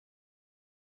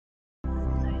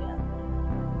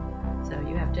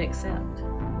you have to accept.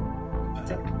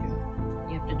 So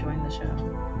you have to join the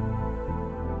show.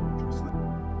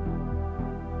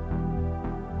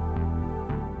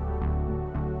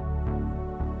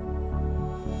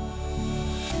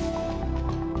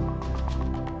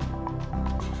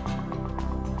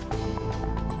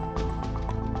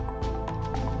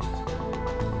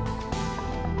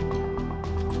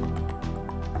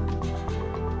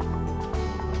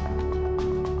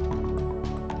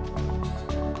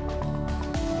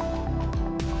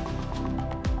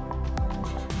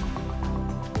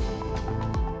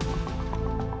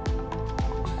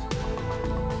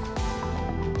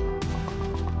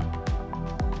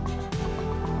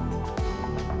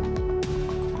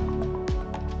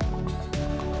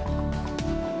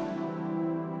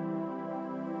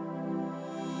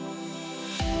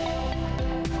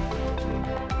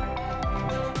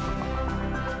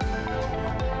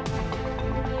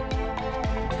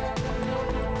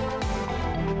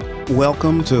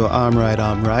 Welcome to I'm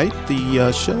Right,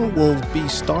 The show will be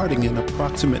starting in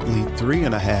approximately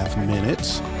 3.5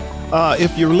 minutes.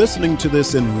 If you're listening to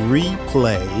this in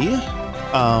replay,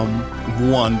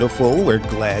 wonderful. We're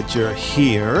glad you're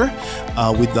here.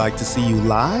 We'd like to see you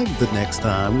live the next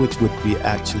time, which would be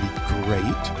actually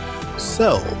great.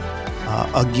 So,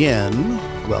 again,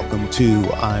 welcome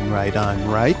to I'm Right,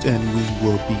 and we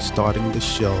will be starting the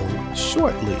show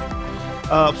shortly.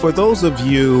 For those of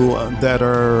you that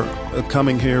are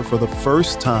coming here for the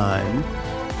first time,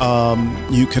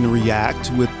 you can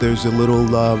react there's a little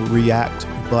react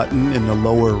button in the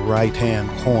lower right-hand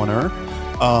corner.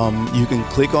 You can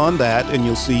click on that and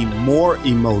you'll see more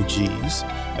emojis,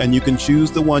 and you can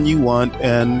choose the one you want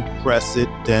and press it,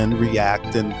 then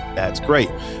react, and that's great.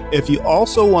 If you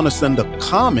also want to send a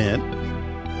comment,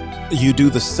 you do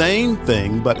the same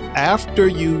thing, but after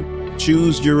you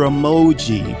choose your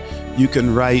emoji, you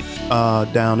can write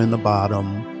down in the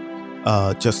bottom,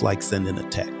 just like sending a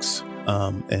text.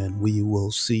 And we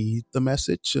will see the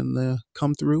message and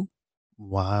come through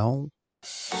while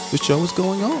the show is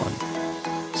going on.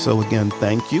 So again,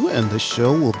 thank you, and the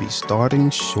show will be starting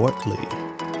shortly.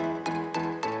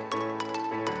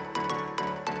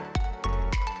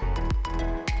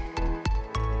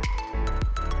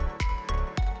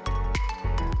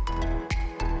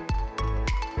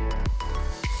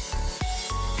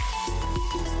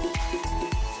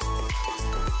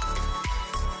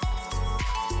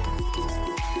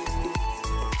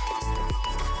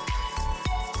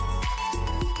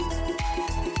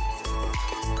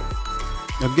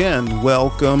 Again,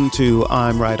 welcome to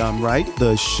I'm Right.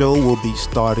 The show will be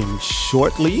starting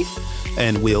shortly,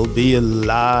 and we'll be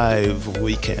live.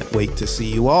 We can't wait to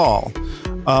see you all.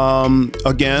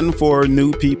 Again, for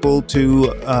new people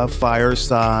to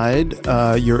Fireside,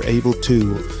 you're able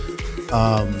to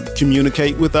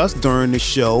communicate with us during the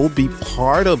show, be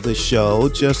part of the show,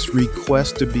 just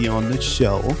request to be on the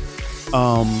show,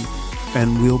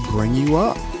 and we'll bring you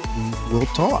up. We'll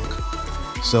talk.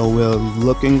 So we're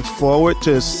looking forward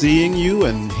to seeing you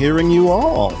and hearing you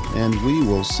all, and we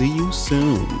will see you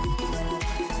soon.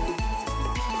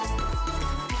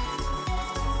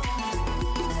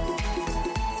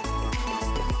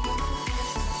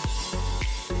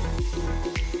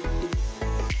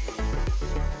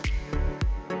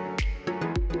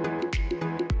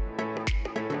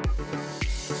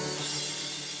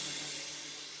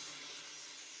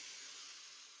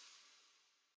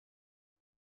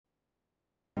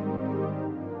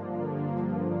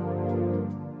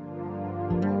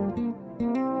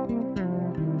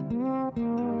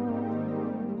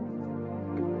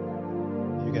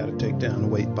 Take down the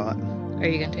wait bot. Are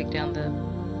you going to take down the...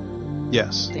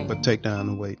 Yes, thing? But take down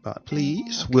the wait bot,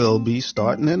 please. Okay. We'll be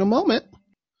starting in a moment.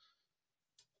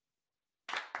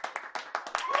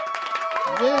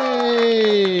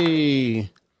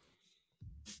 Yay!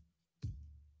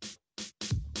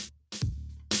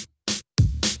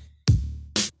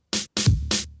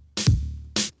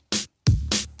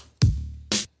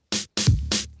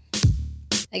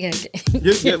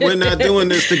 We're not doing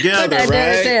this together,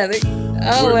 right?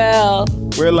 Well.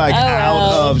 We're like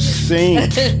out of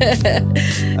sync.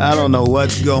 I don't know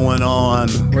what's going on.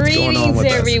 Greetings,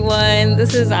 everyone.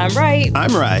 This is I'm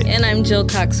Right. And I'm Jill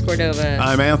Cox Cordova.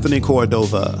 I'm Anthony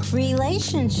Cordova.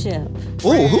 Relationship.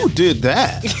 Oh, who did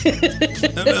that?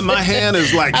 My hand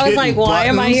is like I was like, why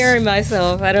am I hearing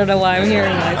myself? I don't know why I'm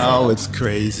hearing myself. Oh, it's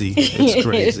crazy. It's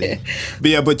crazy.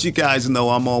 But you guys know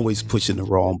I'm always pushing the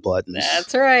wrong buttons.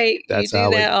 That's right. You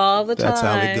do that all the time. That's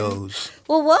how it goes.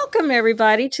 Well, welcome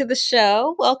everybody to the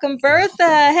show. Welcome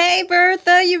Bertha. Hey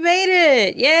Bertha, you made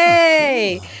it.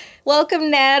 Yay. Welcome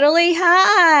Natalie.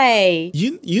 Hi.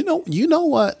 You know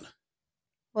what?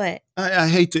 What? I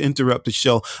hate to interrupt the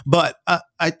show, but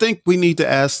I think we need to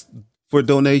ask for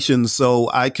donations so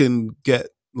I can get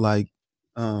like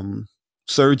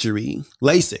surgery,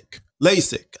 LASIK.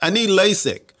 I need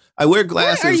LASIK. I wear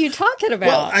glasses. What are you talking about?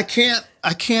 Well,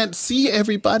 I can't see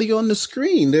everybody on the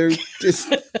screen. They're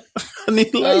just I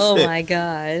need LASIK. Oh my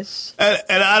gosh!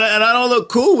 And I don't look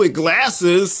cool with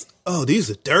glasses. Oh, these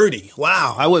are dirty.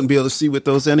 Wow, I wouldn't be able to see with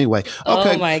those anyway.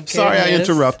 Okay, oh my goodness. Sorry I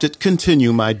interrupted.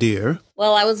 Continue, my dear.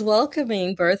 Well, I was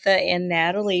welcoming Bertha and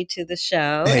Natalie to the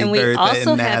show. Hey, and we Bertha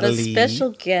also and have a Natalie.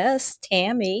 Special guest,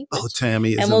 Tammy. Oh,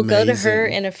 Tammy is And we'll amazing. go to her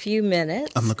in a few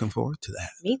minutes. I'm looking forward to that.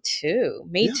 Me too.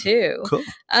 Me too. Cool.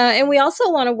 And we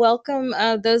also want to welcome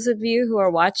those of you who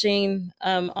are watching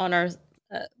on our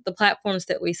the platforms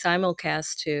that we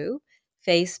simulcast to,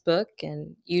 Facebook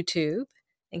and YouTube,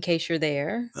 in case you're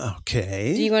there.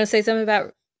 Okay. Do you want to say something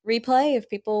about replay if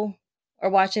people are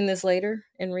watching this later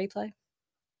in replay?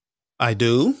 I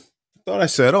do. Thought I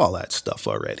said all that stuff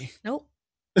already. Nope.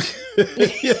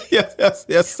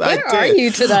 yes, I did. Where are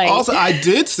you tonight? Also, I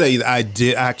did say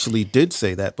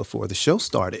that before the show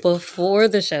started. Before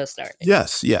the show started.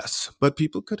 Yes, but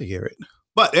people could hear it.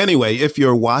 But anyway, if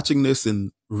you're watching this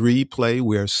in replay,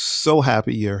 we're so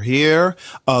happy you're here.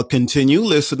 Continue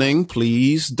listening.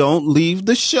 Please don't leave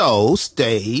the show.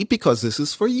 Stay, because this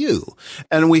is for you.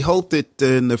 And we hope that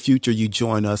in the future you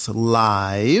join us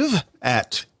live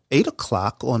at 8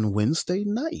 o'clock on Wednesday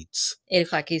nights. 8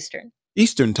 o'clock Eastern.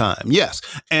 Eastern time, yes.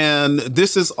 And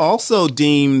this is also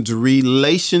deemed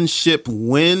Relationship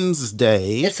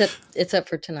Wednesday. It's up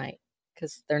for tonight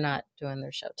because they're not doing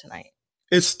their show tonight.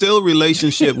 It's still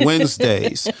Relationship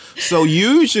Wednesdays. So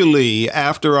usually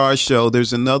after our show,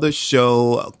 there's another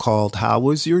show called How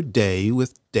Was Your Day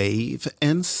with Dave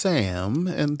and Sam,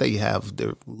 and they have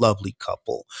their lovely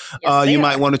couple. Yes, you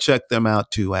might want to check them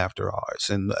out too after ours.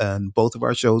 And both of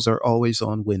our shows are always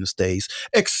on Wednesdays,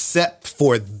 except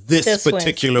for this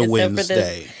particular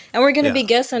Wednesday. And we're going to be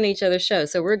guests on each other's show.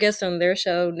 So we're guests on their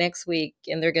show next week,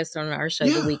 and they're guests on our show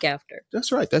the week after.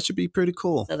 That's right. That should be pretty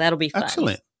cool. So that'll be fun.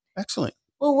 Excellent.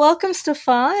 Well, welcome,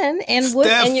 Stefan.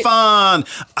 Stefan!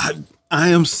 I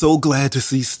am so glad to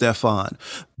see Stefan.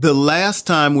 The last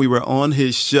time we were on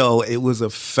his show, it was a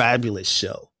fabulous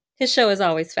show. His show is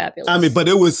always fabulous. I mean, but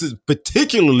it was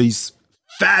particularly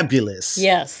fabulous.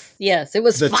 Yes. It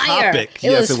was the fire. Topic.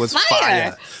 It was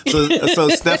fire. So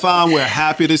Stefan, we're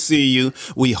happy to see you.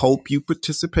 We hope you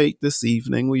participate this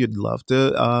evening. We'd love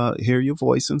to hear your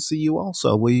voice and see you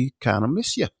also. We kind of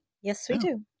miss you. Yes, we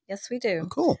do. Yes, we do.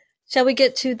 Cool. Shall we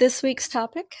get to this week's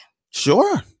topic?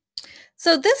 Sure.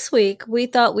 So this week, we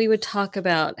thought we would talk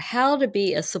about how to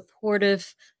be a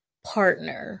supportive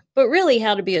partner, but really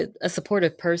how to be a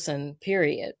supportive person,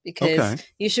 period. Because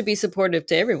you should be supportive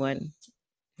to everyone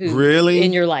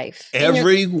in your life.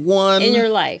 Everyone? In your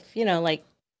life. You know, like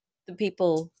the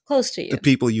people close to you. The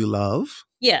people you love?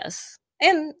 Yes.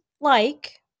 And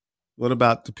like. What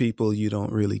about the people you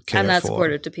don't really care for? I'm not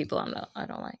supportive to people I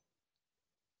don't like.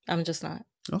 I'm just not.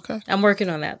 Okay. I'm working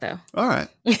on that though. All right.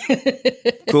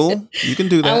 Cool. You can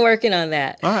do that. I'm working on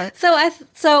that. All right. So I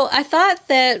thought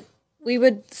that we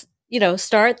would,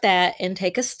 start that and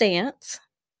take a stance.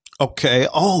 Okay.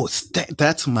 Oh,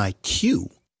 that's my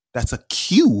cue. That's a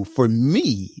cue for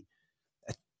me.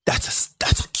 That's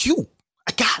a cue.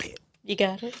 I got it. You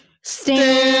got it?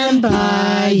 Stand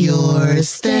by your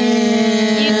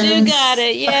stance. You do got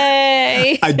it.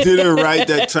 Yay. I did it right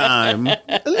that time. I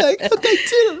did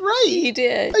it right. You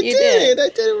did. I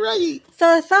did it right. So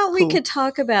I thought we could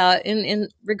talk about, in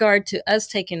regard to us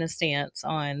taking a stance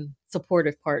on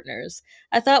supportive partners,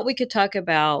 I thought we could talk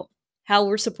about how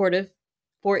we're supportive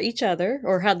for each other,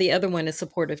 or how the other one is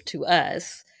supportive to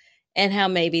us, and how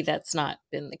maybe that's not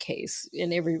been the case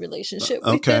in every relationship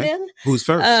we've been in. Who's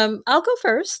first? I'll go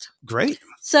first. Great.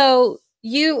 So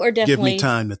you are definitely... Give me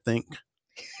time to think.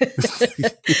 You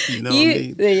know what I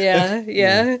mean?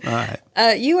 Yeah. All right.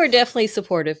 You are definitely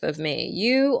supportive of me.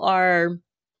 You are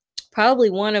probably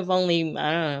one of only,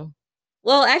 I don't know.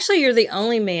 Well, actually, you're the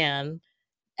only man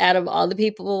out of all the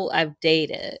people I've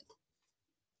dated.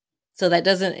 So that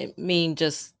doesn't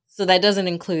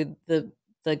include the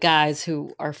guys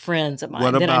who are friends of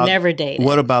mine that I never dated.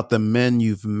 What about the men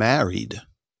you've married?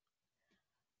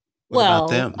 What about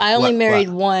them? I only married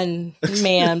one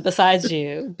man besides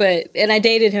you, and I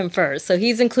dated him first, so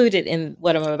he's included in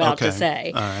what I'm about to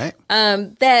say. All right.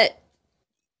 That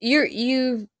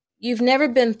you've never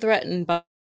been threatened by,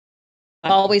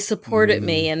 always supported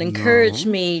me and encouraged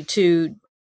me to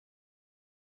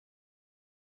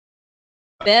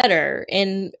better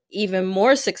and even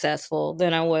more successful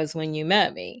than I was when you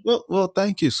met me. Well,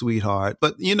 thank you, sweetheart.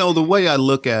 But the way I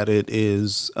look at it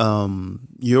is,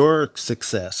 your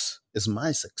success is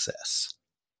my success.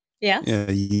 Yes. Yeah,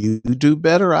 you do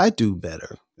better, I do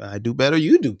better. I do better,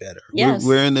 you do better. Yes.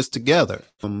 We're in this together.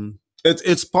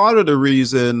 It's part of the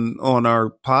reason on our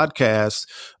podcast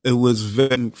it was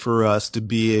very for us to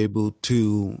be able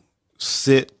to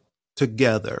sit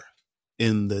together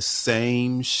in the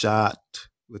same shot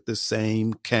with the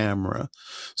same camera.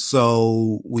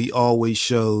 So we always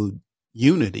showed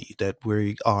unity that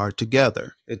we are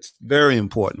together. It's very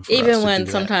important for us. Even when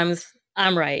sometimes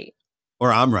I'm right.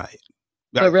 Or I'm right.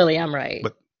 But really, I'm right.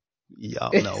 But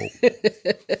y'all know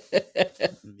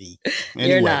me.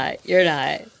 Anyway. You're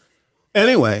not.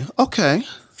 Anyway, okay.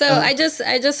 So I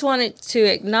just wanted to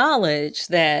acknowledge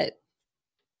that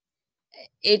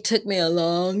it took me a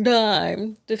long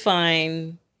time to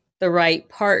find the right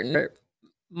partner,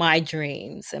 my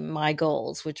dreams and my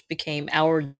goals, which became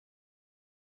our.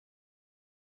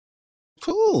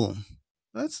 Cool.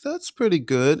 That's pretty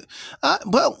good.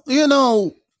 Well, you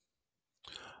know,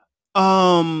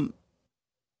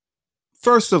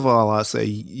 first of all, I say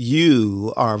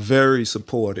you are very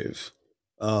supportive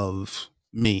of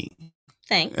me.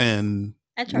 Thanks. And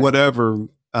whatever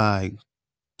I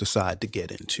decide to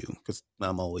get into, because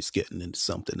I'm always getting into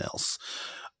something else.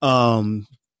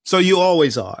 So you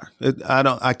always are.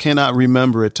 I cannot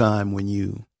remember a time when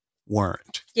you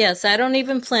weren't. Yes, I don't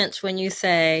even flinch when you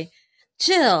say,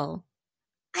 Jill,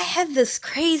 I have this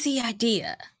crazy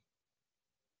idea.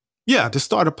 Yeah, to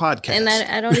start a podcast. And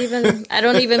I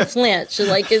don't even flinch.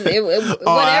 Like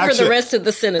whatever the rest of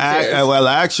the sentence is. Well,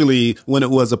 actually, when it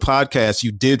was a podcast,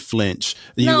 you did flinch.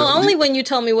 Only when you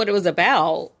told me what it was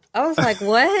about. I was like,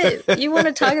 what? You want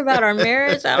to talk about our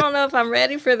marriage? I don't know if I'm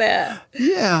ready for that.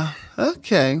 Yeah.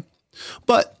 Okay.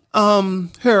 But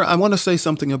here, I want to say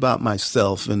something about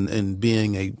myself and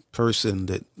being a person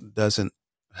that doesn't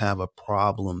have a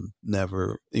problem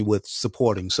with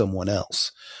supporting someone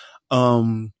else.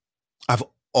 I've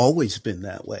always been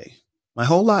that way my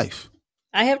whole life.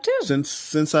 I have too.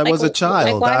 Since I was a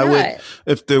child, I would,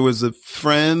 if there was a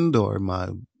friend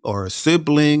or a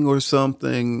sibling or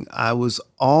something, I was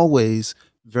always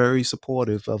very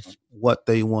supportive of what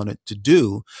they wanted to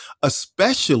do,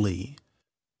 especially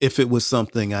if it was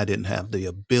something I didn't have the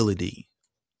ability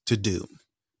to do,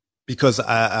 because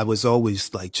I was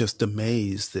always like just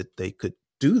amazed that they could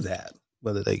do that,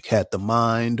 whether they had the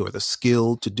mind or the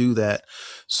skill to do that.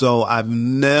 So I've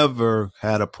never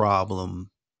had a problem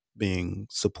being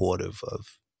supportive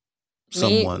of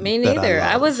someone. Me neither.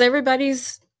 I was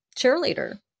everybody's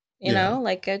cheerleader, you know,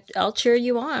 like I'll cheer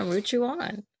you on, root you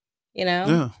on, you know?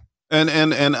 Yeah.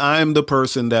 And I'm the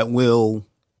person that will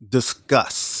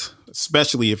discuss,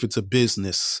 especially if it's a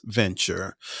business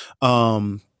venture.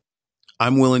 I'm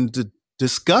willing to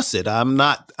discuss it. I am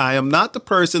not the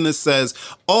person that says,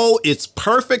 oh, it's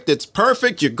perfect.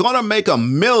 You're going to make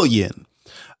 $1 million.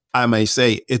 I may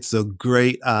say it's a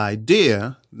great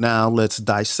idea. Now let's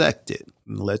dissect it.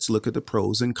 Let's look at the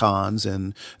pros and cons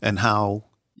and how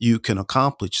you can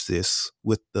accomplish this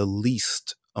with the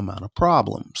least amount of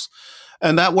problems.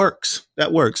 And that works.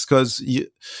 That works because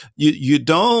you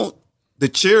don't, the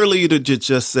cheerleader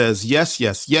just says yes,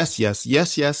 yes, yes, yes,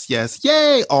 yes, yes, yes,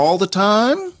 yay, all the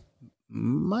time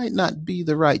might not be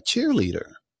the right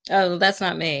cheerleader. Oh, that's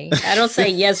not me. I don't say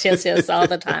yes, yes, yes all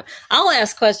the time. I'll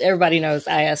ask questions. Everybody knows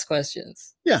I ask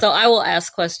questions. Yeah. So I will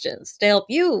ask questions to help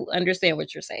you understand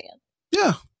what you're saying.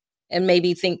 Yeah. And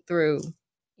maybe think through,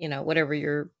 whatever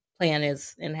your plan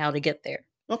is and how to get there.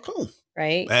 Oh, cool.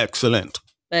 Right? Excellent.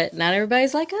 But not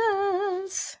everybody's like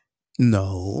us.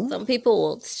 No. Some people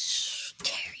will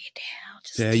tear you down.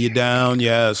 Tear you down,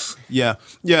 yes. Yeah.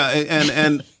 Yeah.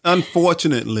 And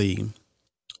unfortunately,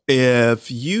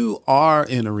 if you are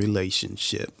in a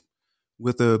relationship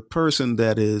with a person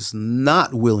that is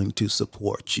not willing to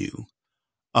support you,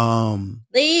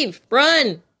 leave,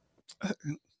 run.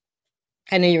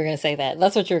 I knew you were going to say that.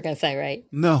 That's what you were going to say, right?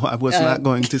 No, I was not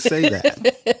going to say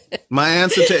that. My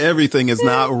answer to everything is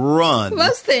not run.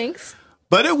 Most things.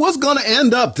 But it was going to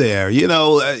end up there.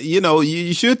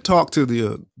 You should talk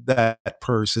to that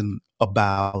person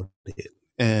about it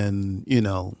and,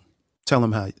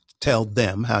 tell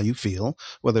them how you feel,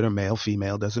 whether they're male,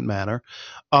 female, doesn't matter.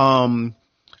 And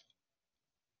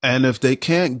if they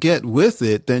can't get with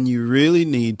it, then you really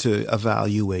need to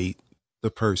evaluate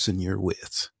the person you're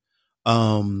with.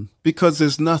 Because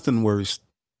there's nothing worse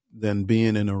than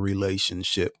being in a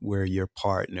relationship where your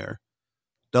partner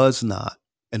does not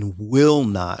and will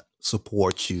not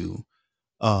support you,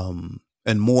 and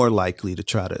more likely to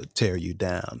try to tear you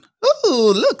down.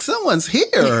 Oh, look, someone's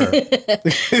here.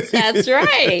 That's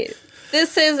right.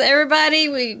 This is everybody.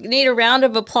 We need a round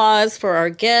of applause for our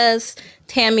guest,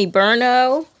 Tammy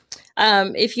Burno.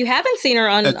 If you haven't seen her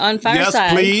on Fireside,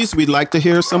 yes, please. We'd like to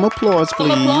hear some applause, please.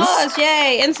 Some applause,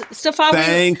 yay! And Stefan,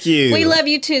 thank you. We love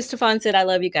you too. Stefan said, "I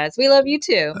love you guys. We love you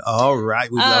too." All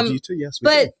right, we love you too. Yes, we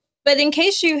do. But in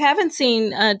case you haven't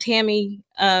seen Tammy,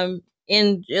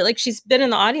 she's been in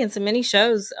the audience in many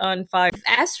shows on Fire. I've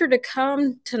asked her to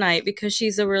come tonight because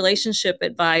she's a relationship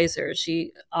advisor.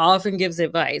 She often gives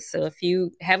advice. So if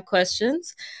you have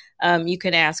questions, you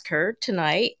can ask her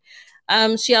tonight.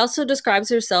 She also describes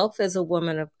herself as a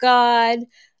woman of God.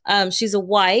 She's a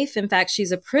wife. In fact,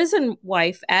 she's a prison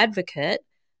wife advocate.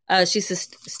 She's a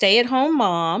stay-at-home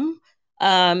mom.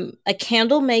 A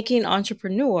candle making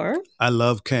entrepreneur. I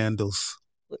love candles.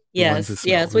 Yes.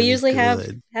 Really we usually have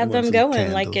them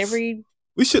going like every.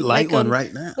 We should light one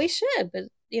right now. We should, but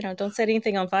don't set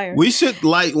anything on fire. We should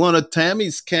light one of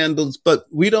Tammy's candles, but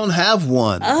we don't have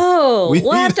one. Oh,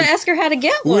 we'll have to ask her how to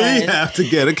get one. We have to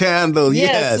get a candle.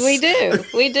 Yes, we do.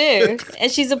 We do.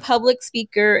 And she's a public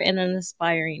speaker and an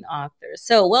aspiring author.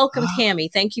 So welcome, Tammy.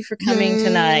 Thank you for coming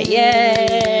tonight.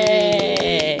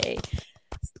 Yay.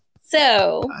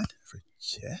 So,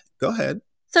 go ahead.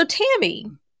 So, Tammy,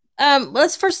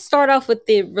 let's first start off with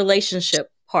the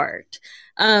relationship part.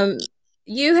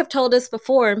 You have told us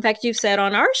before, in fact, you've said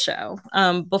on our show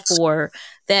before,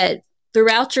 that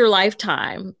throughout your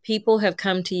lifetime, people have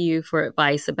come to you for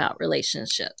advice about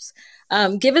relationships.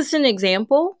 Give us an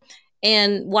example,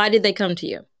 and why did they come to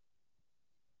you?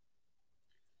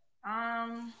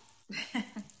 I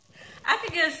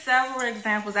could give several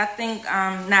examples. I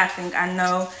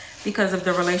know because of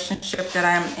the relationship that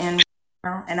I'm in,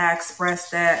 and I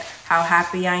express that how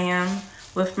happy I am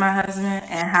with my husband,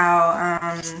 and how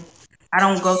I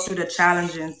don't go through the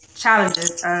challenges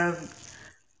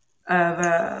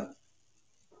of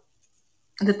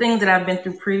the things that I've been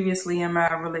through previously in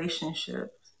my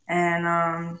relationship. And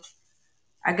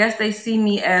I guess they see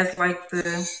me as like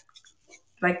the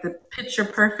picture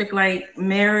perfect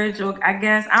marriage, or I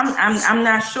guess I'm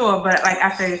not sure, but like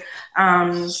I say,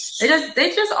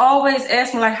 they just always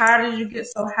ask me how did you get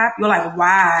so happy, or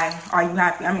why are you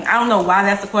happy? I mean, I don't know why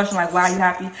that's the question, why are you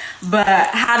happy, but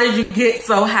how did you get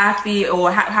so happy,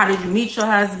 or how did you meet your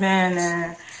husband?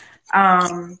 And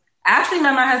I actually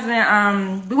met my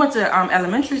husband. We went to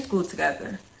elementary school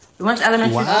together. We went to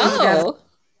elementary school together.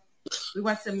 We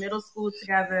went to middle school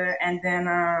together, and then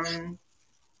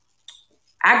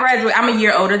I graduated. I'm a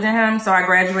year older than him, so I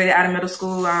graduated out of middle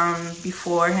school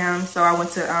before him. So I went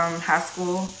to high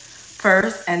school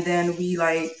first, and then we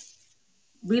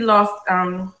lost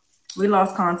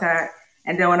contact.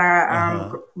 And then when I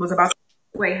was about to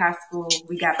graduate high school,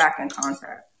 we got back in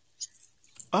contact.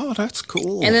 Oh, that's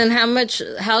cool. And then how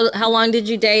long did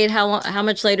you date? How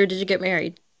much later did you get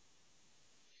married?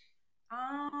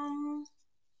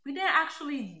 We didn't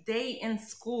actually date in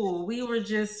school. We were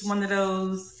just one of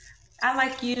those, I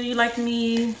like you, you like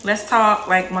me, let's talk,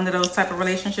 one of those type of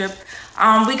relationships.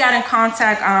 We got in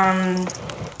contact,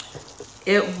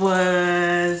 it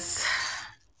was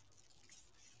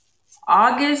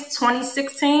August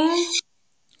 2016,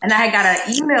 and I had got an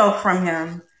email from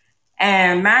him.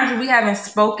 And mind you, we haven't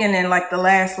spoken in the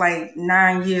last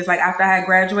 9 years. After I had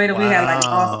graduated, we had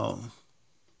lost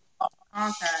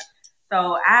contact.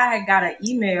 So I had got an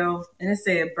email, and it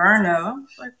said Burno. I was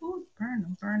like, who's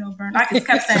Burno? Burno. I just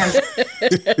kept saying it. Then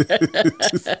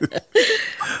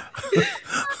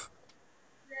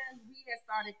we had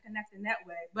started connecting that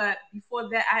way. But before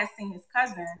that, I had seen his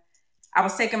cousin. I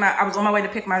was on my way to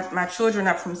pick my children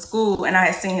up from school, and I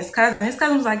had seen his cousin. His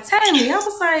cousin was like, Tammy. I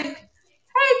was like,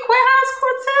 hey, how's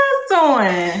Cortez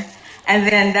doing? And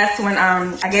then that's when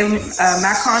I gave him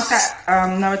my contact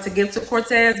number to give to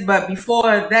Cortez. But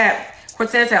before that,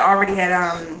 Cortez had already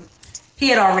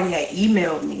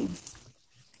emailed me,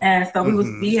 and so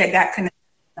we had got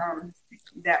connected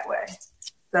that way.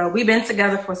 So we've been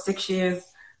together for 6 years.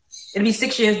 It'll be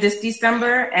 6 years this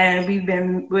December, and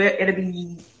it'll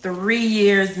be 3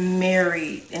 years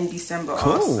married in December.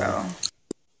 Cool. Also.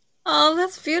 Oh,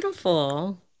 that's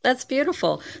beautiful. That's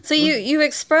beautiful. So you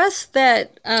express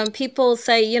that people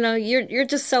say, you're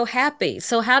just so happy.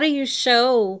 So how do you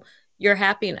show your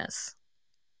happiness?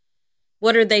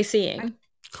 What are they seeing?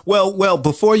 Well,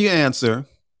 before you answer,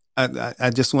 I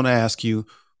just want to ask you,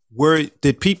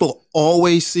 did people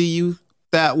always see you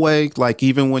that way?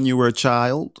 Even when you were a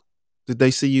child, did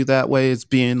they see you that way, as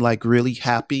being really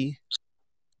happy?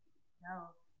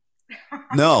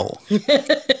 No.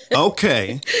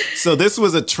 Okay. So this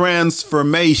was a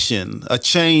transformation, a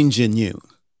change in you.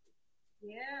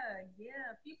 Yeah.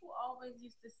 People always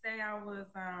used to say I was,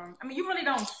 you really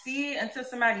don't see it until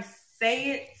somebody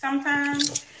say it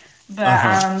sometimes.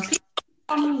 But people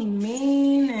call me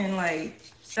mean and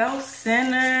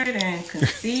self-centered and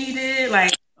conceited,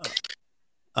 like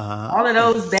all of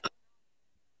Uh, those bad.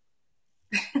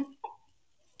 But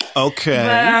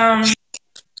okay.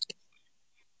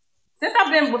 since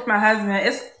I've been with my husband,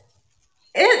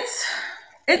 it's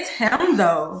it's him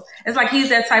though. It's like he's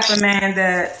that type of man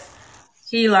that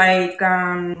he like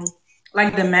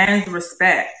demands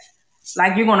respect.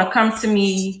 Like you're gonna come to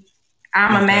me,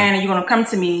 I'm a Okay. man, and you're gonna come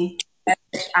to me,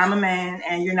 I'm a man,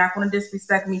 and you're not gonna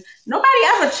disrespect me. Nobody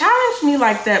ever challenged me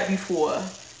like that before.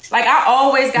 Like I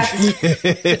always got this. It's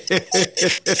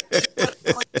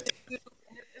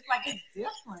like it's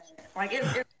different. Like it's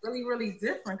really, really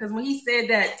different. Because when he said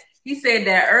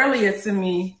that earlier to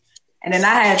me, and then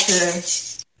I had to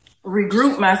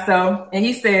regroup myself, and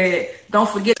he said, "Don't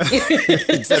forget."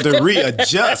 He said to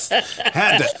readjust,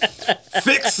 had to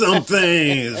fix some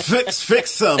things,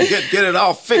 fix some, get it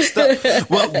all fixed up.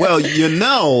 Well,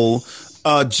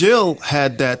 Jill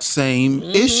had that same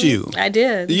issue. I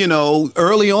did. You know,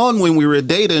 early on when we were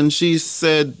dating, she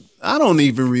said, I don't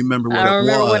even remember what it was. I don't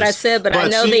remember what I said, but I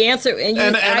know the answer. And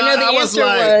I know the answer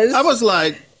was. I was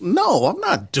like, no, I'm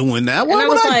not doing that. Why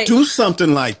would I do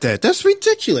something like that? That's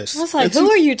ridiculous. I was like, who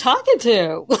are you talking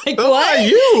to? Like, who what? are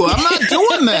you? I'm not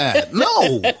doing that.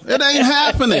 No, it ain't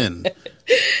happening.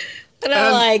 And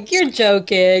I'm like, you're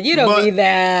joking. You don't mean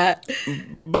that.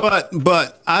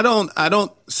 But I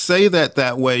don't say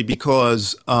that way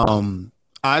because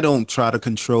I don't try to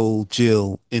control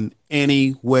Jill in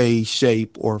any way,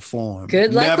 shape, or form.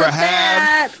 Good luck never with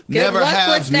have, that. never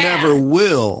have, never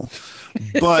will.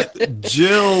 But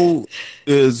Jill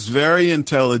is very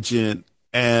intelligent,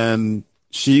 and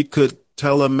she could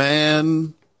tell a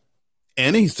man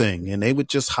anything, and they would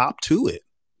just hop to it.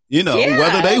 You know,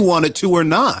 whether they wanted to or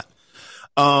not.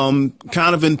 Kind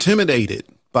of intimidated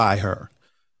by her.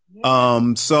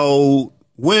 So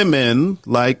women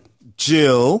like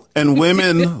Jill and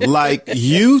women like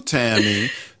you, Tammy,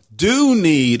 do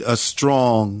need a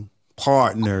strong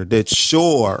partner that's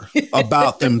sure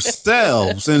about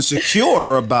themselves and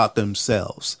secure about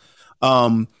themselves.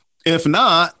 If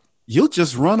not, you'll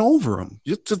just run over them.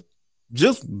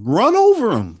 Just run over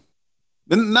them.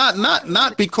 And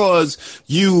not because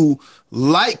you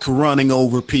like running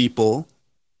over people,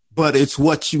 but it's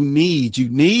what you need. You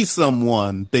need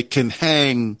someone that can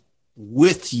hang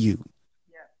with you,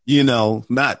 you know,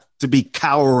 not to be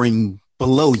cowering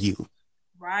below you.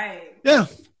 Right. Yeah.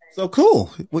 So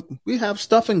cool. We have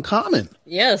stuff in common.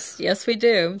 Yes, we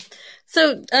do.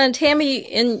 So,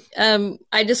 Tammy,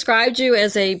 I described you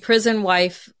as a prison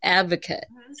wife advocate.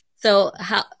 Mm-hmm. So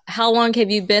how long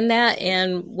have you been that,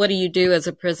 and what do you do as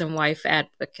a prison wife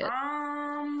advocate?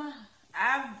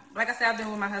 Like I said, I've been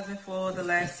with my husband for the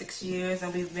last 6 years,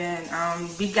 and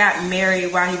we got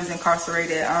married while he was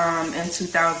incarcerated in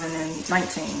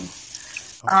 2019.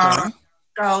 Okay.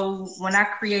 So when I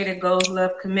created Goals,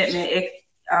 Love, Commitment, it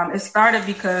started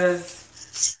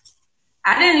because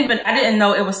I didn't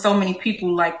know it was so many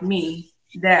people like me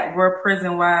that were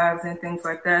prison wives and things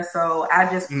like that. So I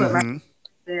just put my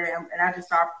there, and I just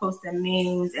started posting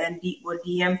memes and would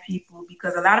DM people,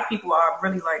 because a lot of people are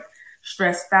really like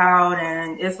stressed out,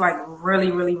 and it's like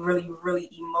really, really, really, really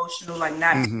emotional, like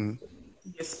not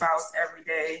your spouse every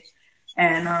day.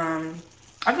 And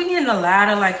I've been getting a lot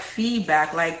of like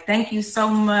feedback, like, thank you so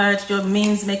much, your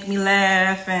memes make me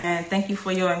laugh, and thank you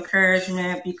for your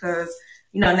encouragement, because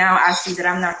now I see that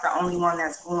I'm not the only one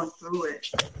that's going through it.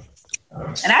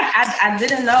 And I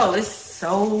didn't know it's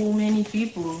so many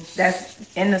people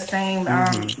that's in the same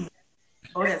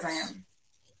boat as I am.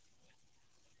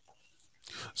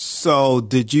 So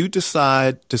did you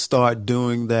decide to start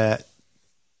doing that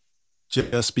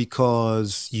just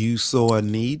because you saw a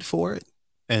need for it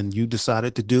and you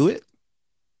decided to do it?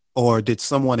 Or did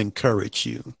someone encourage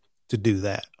you to do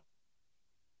that?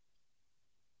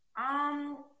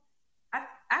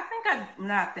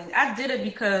 I did it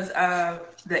because of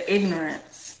the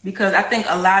ignorance. Because I think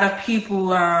a lot of people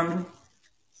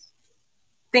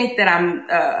think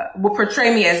that will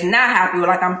portray me as not happy, or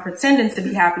like I'm pretending to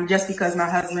be happy just because my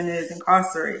husband is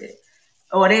incarcerated.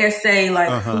 Or they'll say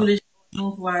like foolish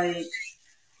things like,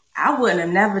 I wouldn't have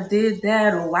never did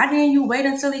that, or why didn't you wait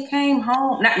until he came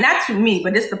home? Not to me,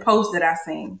 but it's the post that I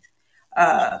seen.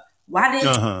 Why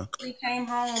didn't you wait until he came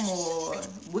home, or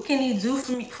what can he do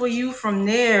for you from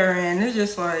there? And it's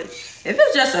just like, if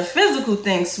it's just a physical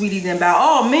thing, sweetie, then by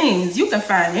all means, you can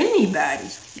find anybody.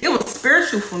 It was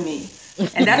spiritual for me.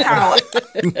 And that's how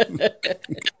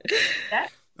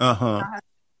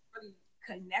really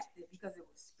connected, because it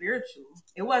was spiritual.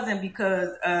 It wasn't because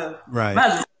of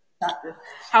mother.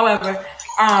 However,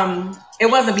 it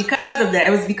wasn't because of that.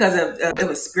 It was because of it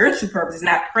was spiritual purposes. And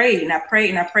I prayed and I prayed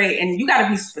and I prayed. And you got to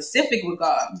be specific with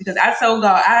God, because I told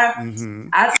God,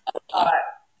 I told God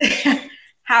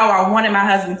how I wanted my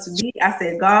husband to be. I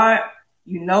said, God,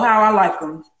 you know how I like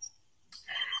him.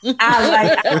 I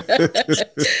like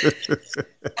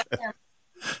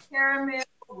caramel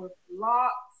with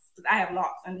locks. I have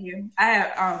locks under here. I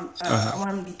have I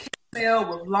want him to be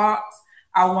caramel with locks.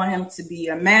 I want him to be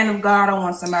a man of God. I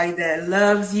want somebody that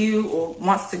loves you or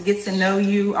wants to get to know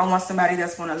you. I want somebody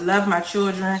that's going to love my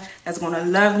children, that's going to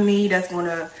love me, that's going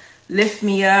to lift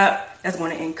me up, that's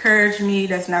going to encourage me,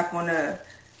 that's not going to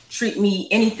treat me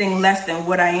anything less than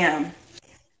what I am.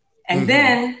 And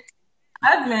then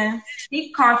husband,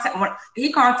 he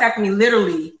contacted me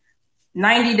literally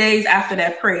 90 days after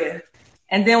that prayer.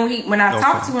 And then when I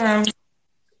talked to him,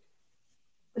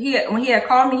 when he had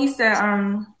called me, he said,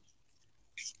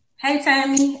 hey,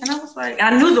 Tammy. And I was like,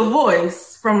 I knew the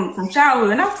voice from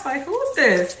childhood. And I was like, who's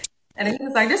this? And he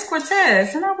was like, this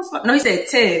Cortez. And I was like, no, he said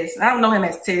Tez. I don't know him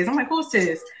as Tez. I'm like, who's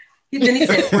Tez? Then he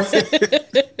said Cortez.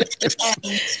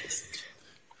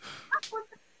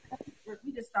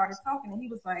 We just started talking, and he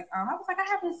was like, I was like, I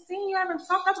haven't seen you, I haven't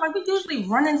talked. I was like, we usually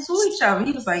run into each other.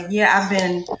 He was like, yeah, I've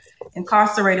been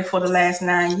incarcerated for the last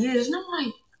 9 years. And I'm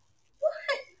like,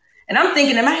 what? And I'm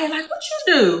thinking in my head, like, what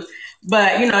you do?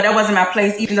 But, that wasn't my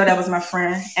place, even though that was my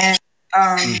friend. And,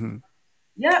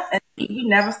 yeah, and we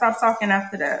never stopped talking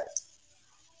after that.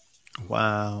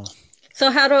 Wow. So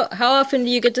how often do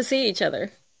you get to see each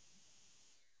other?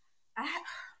 I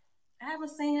haven't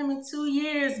seen him in 2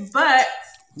 years, but...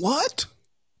 What?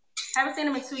 I haven't seen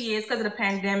him in 2 years because of the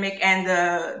pandemic and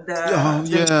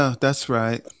yeah, that's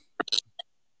right.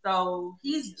 So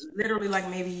he's literally like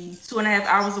maybe 2.5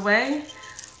 hours away.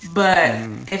 But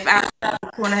if I have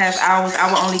 2.5 hours, I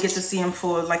will only get to see him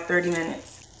for like 30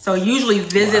 minutes. So usually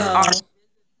visits are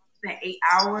 8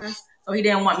 hours. So he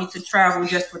didn't want me to travel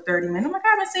just for 30 minutes. I'm like, I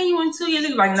haven't seen you in 2 years.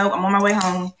 He was like, nope, I'm on my way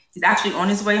home. He's actually on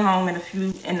his way home in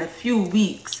a few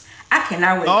weeks. I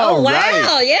cannot wait. Oh,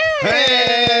 wow. Yay.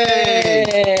 Hey.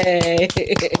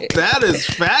 That is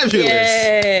fabulous.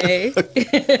 Yay.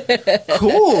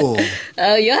 Cool.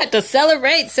 Oh, you have to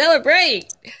celebrate.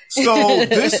 So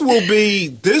this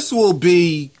will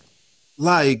be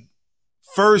like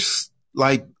first,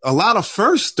 like a lot of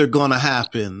firsts are going to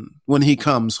happen when he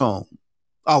comes home.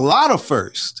 A lot of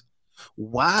firsts.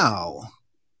 Wow.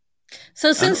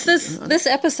 So since this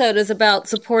episode is about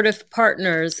supportive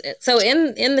partners, so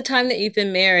in the time that you've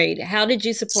been married, how did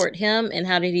you support him and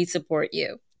how did he support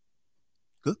you?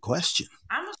 Good question.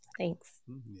 Thanks.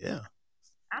 Yeah.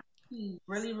 I'm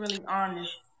really, really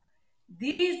honest.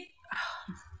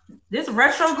 This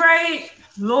retrograde,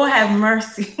 Lord have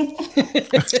mercy. Lord,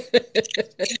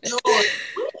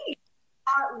 we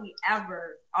hardly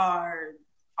ever are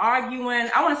arguing.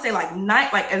 I want to say like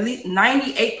at least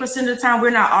 98% of the time we're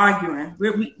not arguing.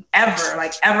 We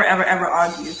ever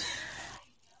argue.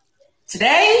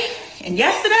 Today and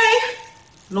yesterday,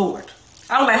 Lord,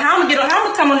 I was like, how I'm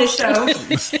gonna come on this show? I'm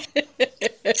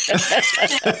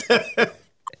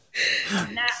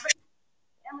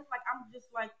just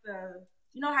like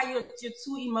how your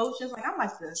two emotions. Like I'm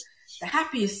like the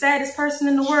happiest, saddest person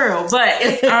in the world, but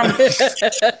it's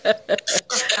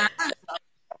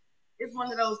it's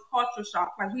one of those culture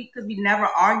shocks, like because we never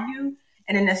argue,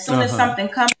 and then as soon as something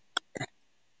comes,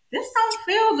 this don't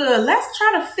feel good. Let's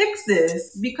try to fix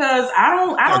this because I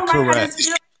don't like how this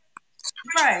feels.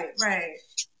 Right.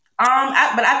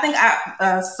 But I think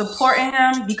I supporting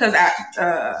him because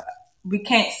we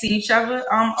can't see each other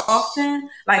often,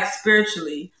 like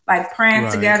spiritually, like praying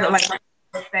together, like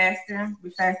we're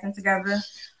fasting together.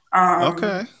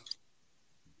 Okay.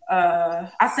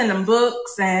 I send him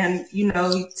books, and he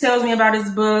tells me about his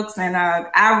books, and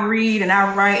I read and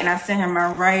I write, and I send him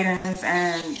my writings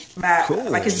and my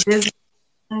like his business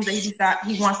that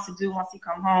he wants to do once he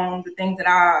come home. The things that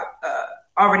I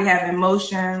already have in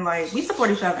motion. Like we support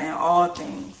each other in all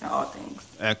things.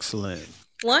 Excellent.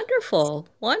 Wonderful.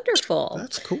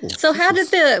 That's cool. So how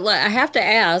did I have to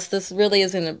ask, this really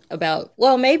isn't about,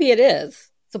 well, maybe it is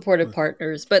supportive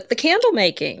partners, but the candle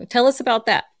making, tell us about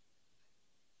that.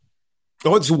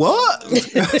 Oh, it's what?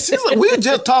 She's like, we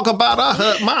just talk about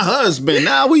my husband.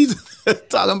 Now we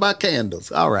talking about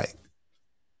candles. All right.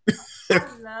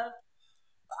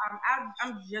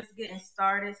 I'm just getting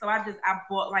started, so I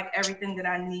bought like everything that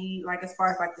I need, like as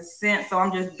far as like the scent. So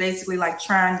I'm just basically like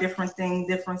trying different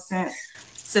scents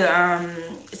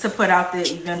to put out there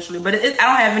eventually. But I don't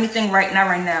have anything right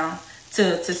now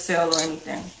to sell or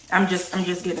anything. I'm just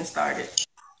getting started.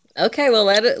 Okay, well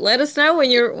let us know when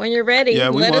you're ready. Yeah,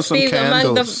 we let want us some be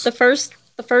candles. among the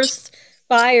first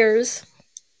Fires.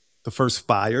 The first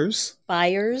fires?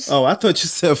 Fires. Oh, I thought you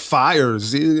said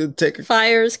fires. You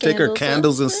fires, take candles, our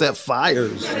candles and set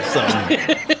fires or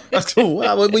something.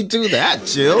 Why would we do that,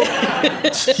 Jill?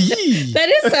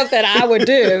 That is something I would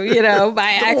do,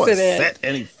 by Don't accident. Set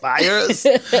any fires.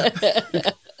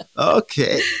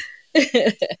 Okay.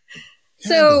 So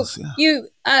Candles, yeah. you,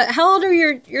 how old are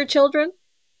your children?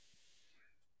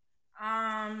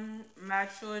 My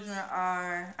children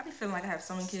are. I be feeling like I have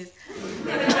so many kids.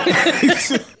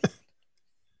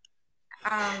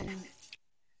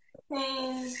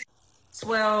 10,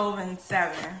 12, and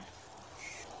 7.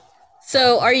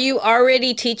 So are you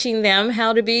already teaching them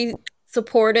how to be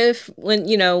supportive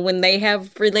when they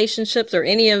have relationships or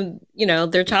any of,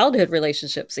 their childhood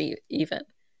relationships even?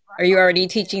 Are you already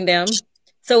teaching them?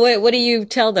 So what do you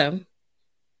tell them?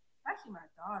 Especially my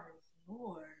daughters.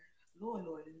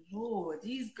 Lord.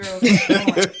 These girls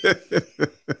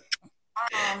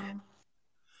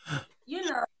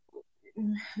are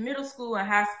middle school and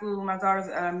high school. My daughter's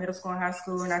middle school and high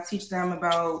school, and I teach them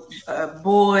about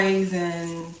boys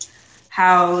and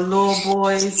how little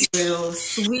boys will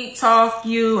sweet talk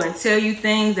you and tell you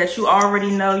things that you already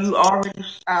know.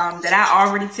 That I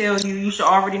already tell you. You should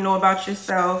already know about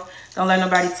yourself. Don't let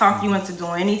nobody talk you into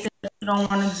doing anything that you don't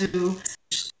want to do.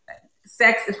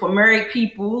 Sex is for married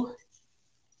people.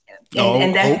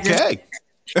 And that's okay.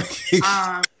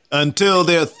 Until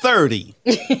they're 30.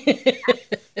 Because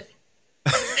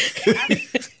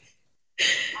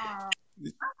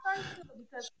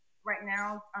right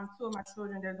now, two of my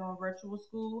children, they're doing virtual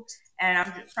school, and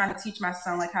I'm just trying to teach my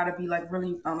son how to be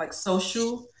really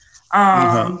social.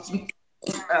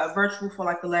 Virtual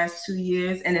for the last 2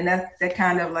 years, and then that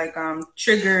kind of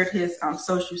triggered his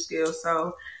social skills.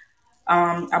 So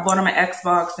I bought him an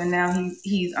Xbox, and now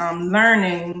he's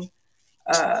learning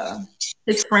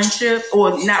his friendships,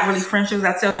 or not really friendships.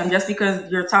 I tell them, just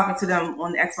because you're talking to them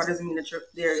on the Xbox doesn't mean that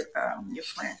they're your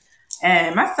friend.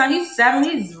 And my son, he's 7.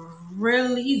 He's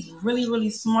really, really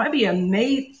smart. It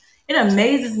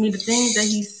amazes me the things that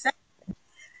he said.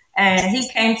 And he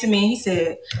came to me and he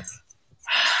said,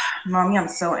 "Mommy, I'm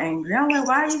so angry." I'm like,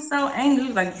 "Why are you so angry?"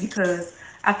 He's like, "Because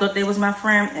I thought they was my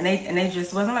friend, and they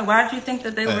just wasn't." I'm like, "Why did you think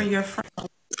that they were your friend?"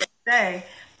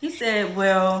 He said,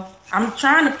 "Well, I'm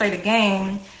trying to play the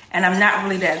game, and I'm not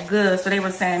really that good, so they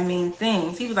were saying mean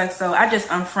things." He was like, "So I just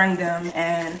unfriend them,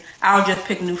 and I'll just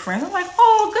pick new friends." I'm like,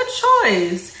 "Oh, good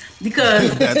choice." Because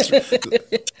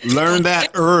learn that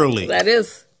early. That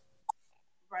is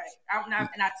right.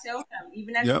 And I tell him,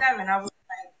 even at 7, I was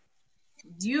like,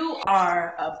 "You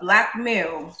are a black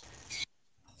male.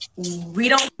 We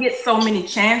don't get so many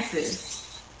chances.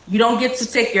 You don't get to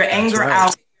take your anger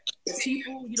out.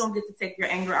 People, you don't get to take your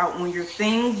anger out on your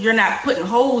things. You're not putting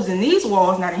holes in these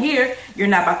walls, not in here. You're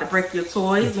not about to break your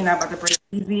toys. You're not about to break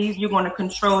TVs. You're going to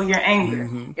control your anger.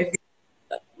 If you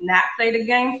not play the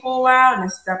game for a while, then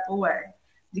step away,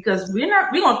 because we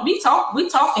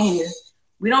talking here.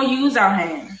 We don't use our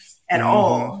hands at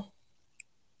all."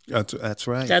 That's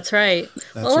right. That's right.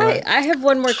 I have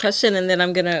one more question, and then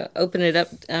I'm going to open it up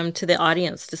to the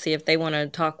audience to see if they want to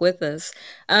talk with us.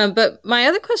 But my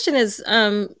other question is,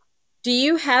 do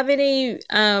you have any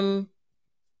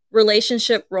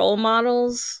relationship role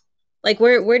models? Like,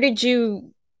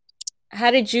 how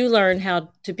did you learn how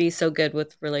to be so good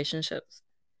with relationships?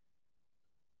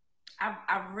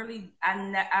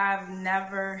 I've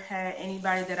never had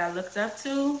anybody that I looked up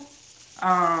to.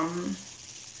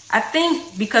 I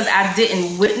think because I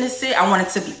didn't witness it, I wanted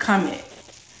to become it.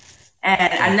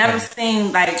 And I never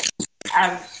seen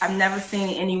I've never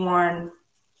seen anyone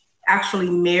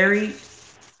actually married,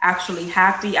 actually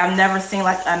happy. I've never seen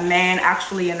a man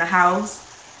actually in the house.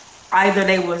 Either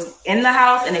they was in the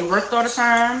house and they worked all the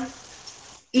time.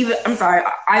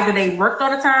 Either they worked all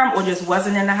the time or just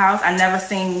wasn't in the house. I never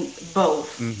seen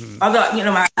both. Although,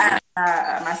 my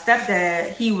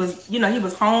stepdad, he was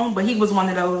home, but he was one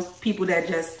of those people that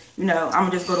just, I'm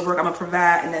gonna just go to work, I'm gonna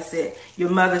provide, and that's it. Your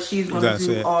mother, she's gonna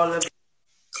do all of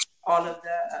the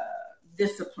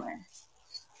discipline.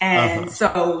 And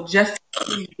so just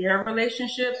in their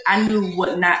relationship, I knew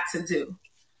what not to do.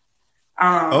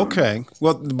 Okay.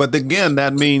 Well, but again,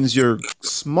 that means you're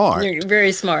smart. You're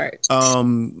very smart.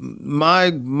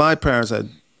 My parents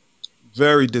had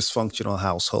very dysfunctional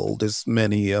household, as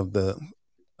many of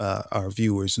our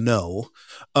viewers know.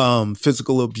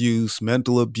 Physical abuse,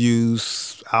 mental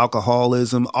abuse,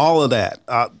 alcoholism, all of that.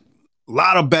 A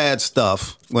lot of bad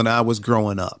stuff when I was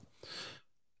growing up.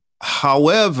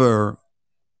 However,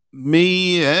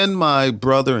 me and my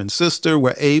brother and sister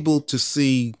were able to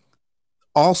see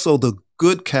also the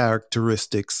good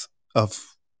characteristics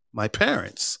of my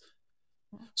parents.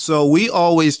 So we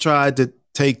always tried to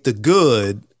take the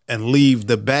good and leave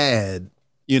the bad,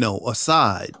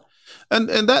 aside. And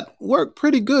that worked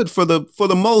pretty good for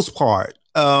the most part.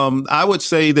 I would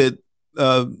say that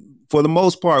for the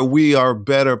most part, we are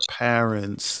better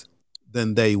parents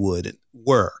than they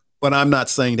were. But I'm not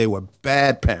saying they were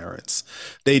bad parents.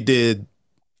 They did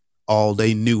all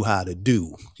they knew how to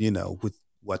do, with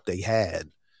what they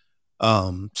had.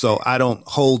 So I don't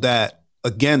hold that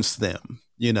against them,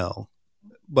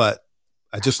 but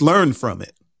I just learned from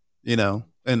it,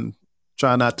 and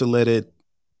try not to let it,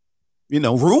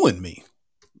 ruin me.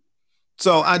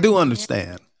 So I do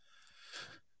understand,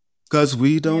 because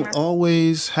we don't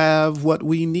always have what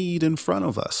we need in front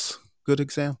of us. Good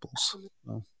examples.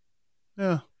 So,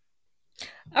 yeah.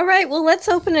 All right. Well, let's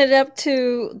open it up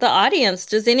to the audience.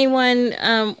 Does anyone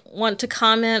want to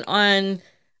comment on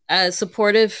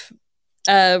supportive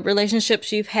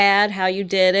relationships you've had, how you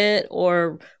did it,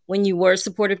 or when you were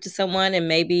supportive to someone and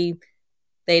maybe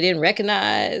they didn't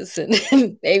recognize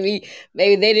and maybe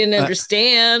they didn't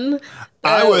understand?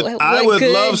 I would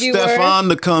love Stefan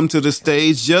to come to the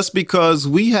stage, just because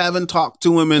we haven't talked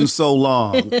to him in so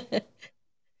long.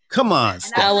 Come on,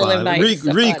 Stefan.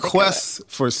 Request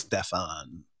for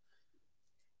Stefan.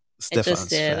 I just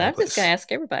did. I'm just going to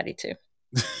ask everybody to.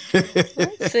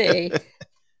 Let's see.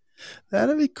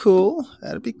 That'd be cool.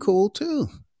 That'd be cool too.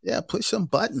 Yeah, push some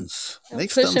buttons.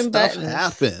 Make some stuff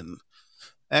happen.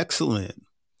 Excellent.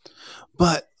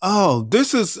 But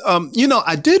this is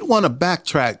I did want to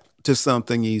backtrack to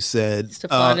something you said.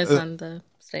 Stefan is on the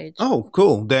stage. Oh,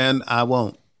 cool. Then I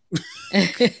won't.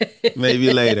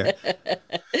 Maybe later.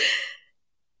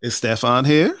 Is Stefan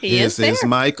here? Is his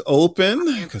mic open?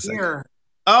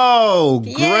 Oh,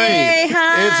 great. Yay,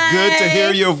 hi. It's good to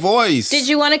hear your voice. Did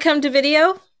you want to come to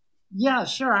video? Yeah,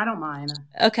 sure. I don't mind.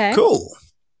 Okay. Cool.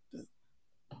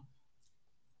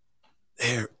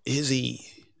 There is he.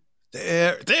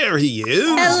 There he is.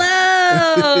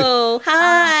 Hello.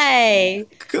 Hi.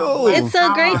 Cool. It's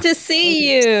so great to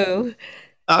see you.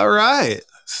 All right.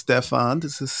 Stefan,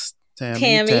 this is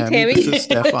Tammy. This is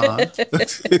Stefan.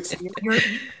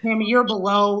 Tammy, you're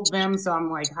below them, so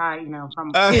I'm like, hi,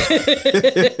 from.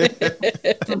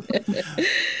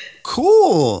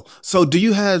 Cool. So, do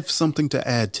you have something to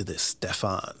add to this,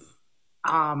 Stefan?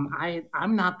 I'm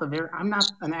not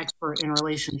an expert in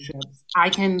relationships. I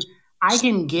can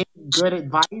give good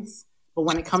advice, but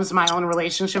when it comes to my own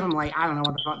relationship, I'm like, I don't know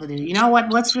what the fuck to do. You know what?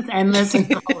 Let's just end this and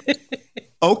go.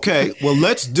 Okay, well,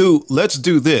 let's do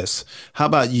this. How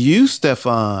about you,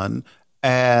 Stefan,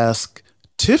 ask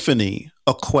Tiffany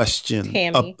a question?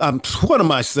 Tammy. What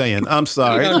am I saying? I'm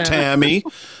sorry, Tammy.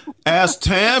 Ask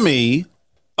Tammy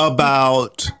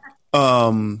about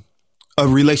a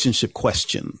relationship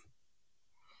question.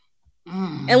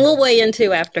 And we'll weigh in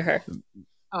too after her.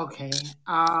 Okay.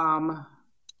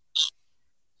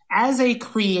 As a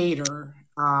creator,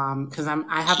 because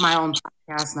I have my own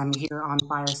podcast and I'm here on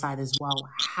Fireside as well.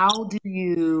 How do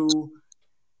you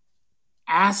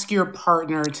ask your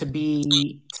partner to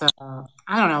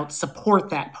support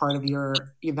that part of your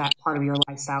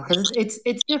lifestyle? Because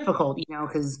it's difficult,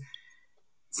 because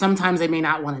sometimes they may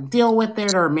not want to deal with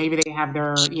it, or maybe they have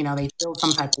their, they feel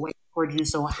some type of way towards you.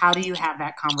 So how do you have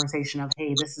that conversation of,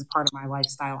 hey, this is part of my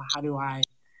lifestyle. How do I?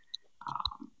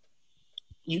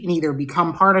 You can either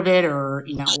become part of it or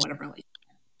whatever. Like.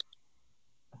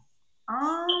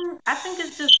 I think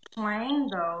it's just plain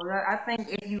though. I think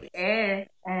if you ask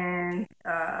and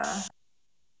that's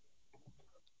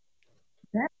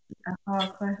a hard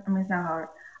question. I mean, it's not hard.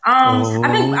 I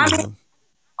think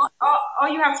all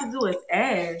you have to do is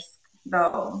ask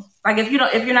though. Like if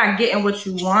you're not getting what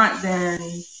you want, then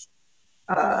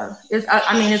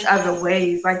it's other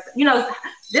ways. Like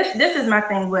this is my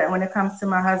thing when it comes to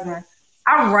my husband.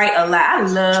 I write a lot. I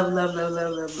love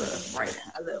writing.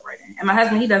 I love writing. And my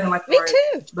husband, he doesn't like to write. Me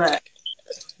too. But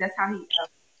that's how he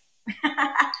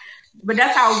but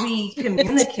that's how we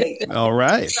communicate. All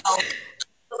right. So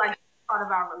like part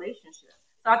of our relationship.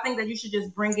 So I think that you should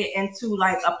just bring it into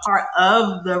like a part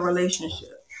of the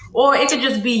relationship. Or it could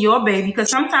just be your baby, because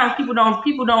sometimes people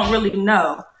don't really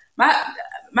know. My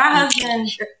husband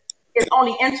is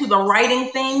only into the writing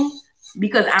thing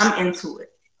because I'm into it.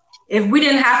 If we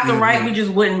didn't have to write, we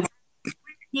just wouldn't.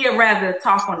 He'd rather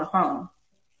talk on the phone.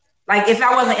 Like if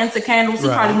I wasn't into candles, he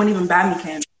probably wouldn't even buy me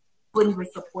candles. Wouldn't even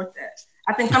support that.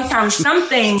 I think sometimes some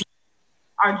things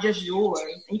are just yours,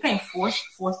 and you can't force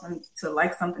them to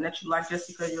like something that you like just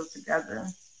because you're together.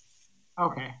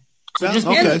 Okay.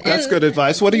 That's good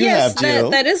advice. What do you have, Jill?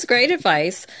 That is great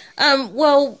advice.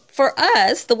 Well, for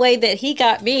us, the way that he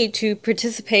got me to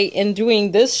participate in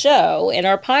doing this show and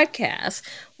our podcast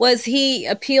was he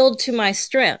appealed to my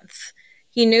strengths.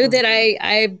 He knew that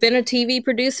I've been a TV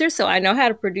producer, so I know how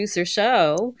to produce a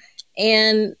show.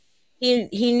 And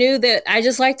he knew that I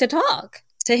just like to talk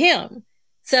to him.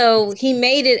 So he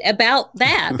made it about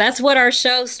that. That's what our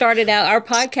show started out. Our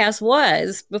podcast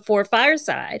was before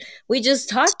Fireside. We just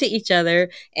talked to each other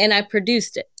and I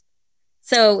produced it.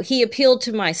 So he appealed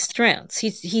to my strengths.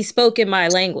 He spoke in my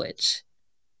language.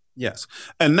 Yes.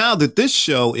 And now that this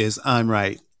show is I'm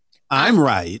Right, I'm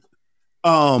Right.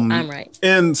 I'm right.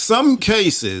 In some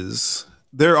cases,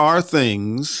 there are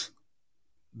things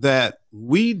that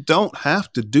we don't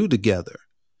have to do together.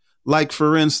 Like,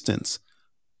 for instance,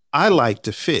 I like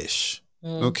to fish.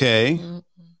 Okay. Mm-hmm.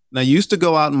 And I used to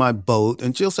go out in my boat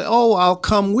and she'll say, "Oh, I'll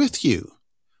come with you."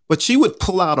 But she would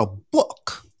pull out a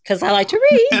book. Because I like to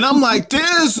read. And I'm like,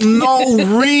 there's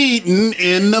no reading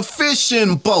in the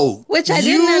fishing boat. Which I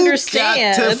didn't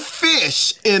understand. You got to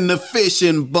fish in the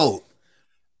fishing boat.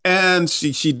 And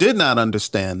she did not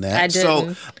understand that. I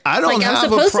didn't. So I don't have a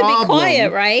problem. I'm supposed to be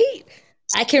quiet, right?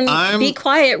 I can be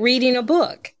quiet reading a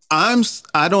book. I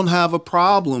don't have a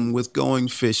problem with going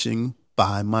fishing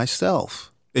by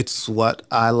myself. It's what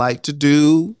I like to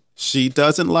do. She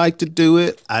doesn't like to do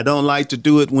it. I don't like to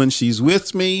do it when she's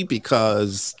with me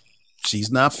because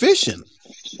she's not fishing.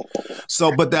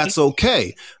 So, but that's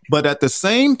okay. But at the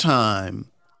same time,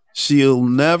 she'll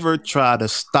never try to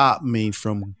stop me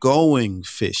from going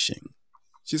fishing.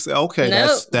 She said, "Okay,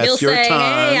 that's your say,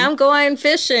 time." "Hey, I'm going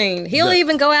fishing." He'll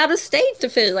even go out of state to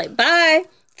fish. Like, "Bye.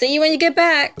 See you when you get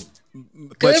back."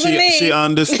 But she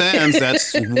understands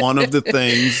that's one of the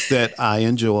things that I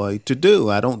enjoy to do.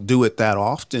 I don't do it that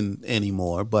often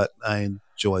anymore, but I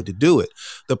enjoy to do it.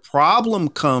 The problem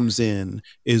comes in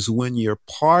is when your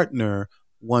partner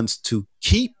wants to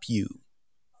keep you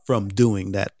from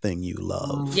doing that thing you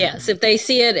love. Yes, if they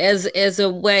see it as a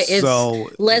way,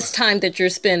 it's less time that you're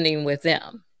spending with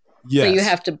them. Yes. So you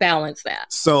have to balance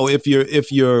that. So if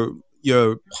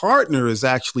your partner is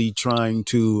actually trying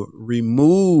to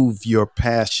remove your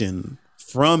passion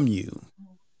from you,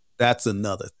 that's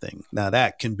another thing. Now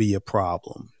that can be a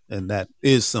problem. And that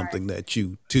is something that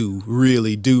you two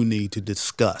really do need to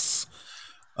discuss.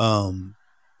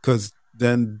 Because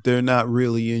then they're not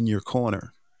really in your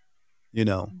corner,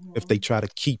 if they try to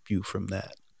keep you from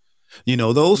that.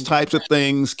 Those types of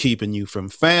things, keeping you from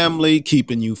family,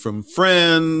 keeping you from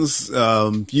friends,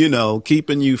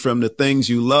 keeping you from the things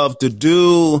you love to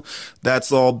do.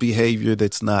 That's all behavior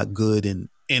that's not good in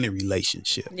any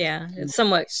relationship. Yeah, it's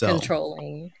somewhat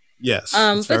controlling. Yes.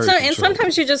 But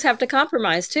sometimes you just have to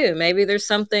compromise too. Maybe there's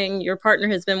something your partner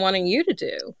has been wanting you to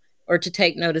do or to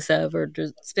take notice of or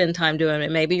to spend time doing it.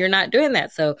 Maybe you're not doing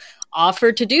that. So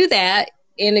offer to do that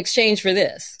in exchange for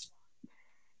this.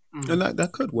 And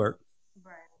that could work.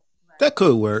 That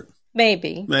could work.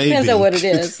 Maybe. Depends on what it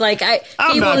is. Like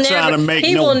I'm not trying to make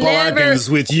no bargains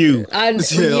with you.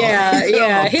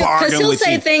 Yeah. Because he'll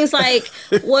say things like,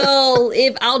 "Well,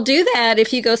 if I'll do that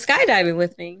if you go skydiving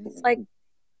with me." It's like,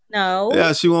 no.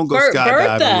 Yeah, she won't go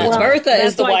skydiving with me. Bertha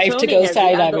is the wife to go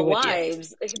skydiving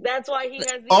with you. That's why he has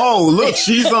the look,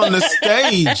 she's on the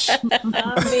stage.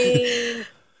 I mean,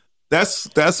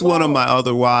 that's one of my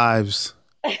other wives.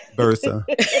 Bertha.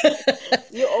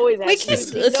 You always have let's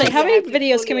see, how many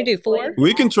videos can we do? 4?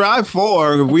 We can try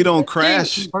 4 if we don't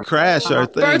crash our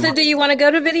thing. Bertha, do you want to go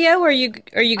to video or are you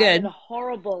good? I'm in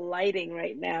horrible lighting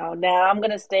right now. Now I'm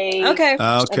gonna stay okay.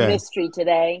 a mystery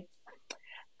today.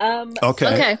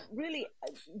 Okay. So really,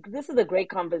 this is a great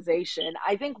conversation.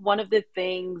 I think one of the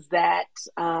things that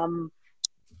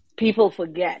people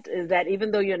forget is that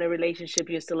even though you're in a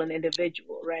relationship, you're still an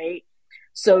individual, right?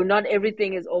 So not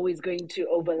everything is always going to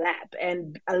overlap,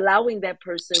 and allowing that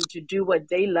person to do what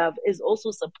they love is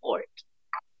also support.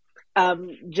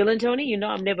 Jill and Tony,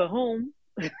 I'm never home.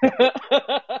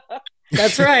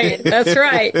 That's right. That's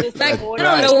right. I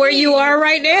don't know where you are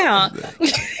right now.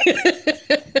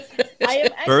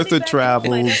 Bertha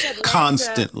travels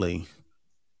constantly.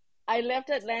 I left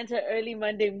Atlanta early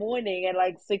Monday morning at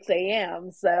like 6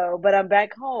 a.m. But I'm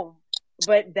back home.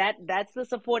 But that's the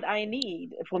support I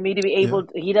need for me to be able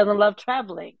to. He doesn't love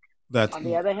traveling. On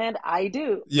the other hand, I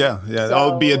do. Yeah. So, that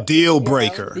would be a deal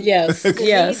breaker. Yes.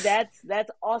 Yes. That's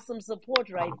awesome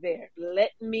support right there.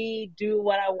 Let me do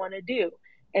what I want to do.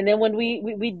 And then when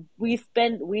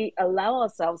we allow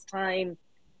ourselves time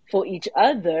for each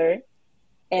other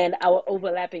and our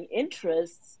overlapping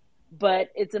interests,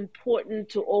 but it's important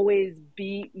to always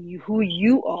be who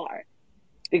you are.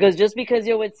 Because just because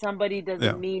you're with somebody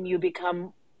doesn't mean you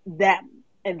become them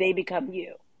and they become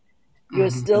you. You're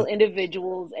still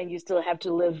individuals and you still have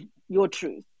to live your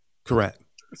truth. Correct.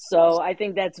 So I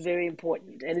think that's very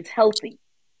important and it's healthy.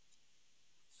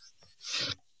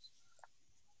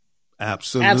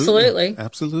 Absolutely.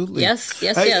 Absolutely. Yes,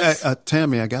 yes, Hey, yes.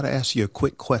 Tammy, I got to ask you a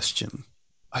quick question.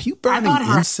 Are you I burning thought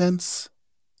her incense?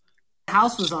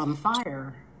 house was on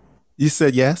fire. You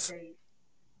said yes?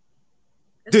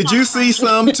 It's Did you on see fire.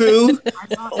 some too?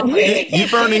 I saw some. You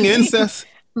burning incense?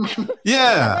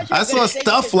 Yeah, I saw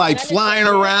stuff like flying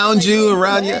around you,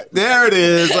 around you. There it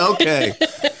is. Okay.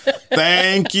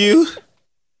 Thank you.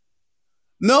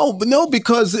 No, but no,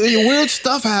 because weird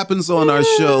stuff happens on our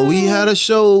show. We had a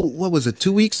show, what was it,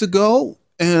 2 weeks ago?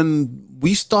 And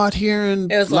we start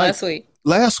hearing It was like, last week.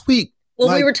 Last week. Well,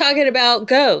 like, we were talking about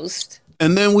Ghost.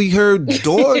 and then we heard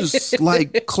doors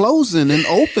like closing and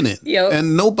opening. Yep.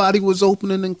 And nobody was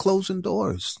opening and closing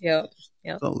doors. Yep.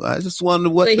 Yep. So I just wondered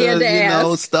what So he had to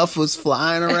ask. stuff was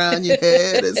flying around your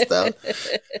head and stuff.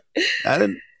 I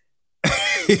didn't.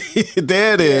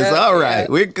 There it is. Yep, All right. yep.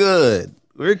 We're good.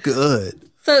 We're good.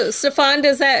 So, Stefan,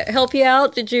 does that help you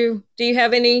out? Do you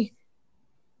have any?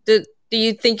 Do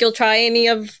you think you'll try any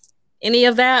of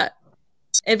that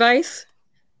advice?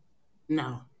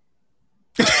 No.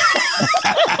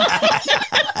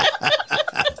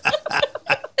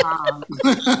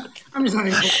 I'm just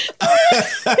gonna.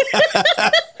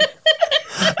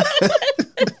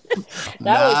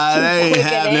 That ain't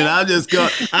happening.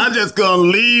 I'm just gonna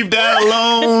leave that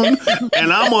alone,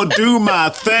 and I'm gonna do my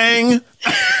thing,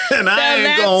 and I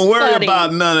ain't gonna worry funny.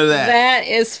 about none of that. That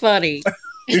is funny.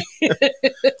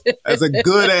 That's a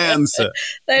good answer.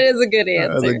 That is a good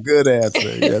answer. That's a good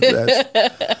answer. Yeah,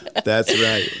 that's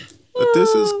right. But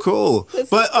this is cool.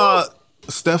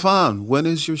 Stefan, when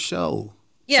is your show?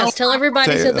 Yes, tell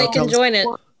everybody so they can join it.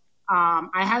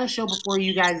 I had a show before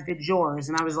you guys did yours,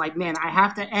 and I was like, man, I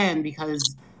have to end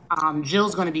because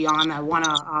Jill's going to be on. I want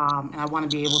to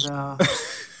be able to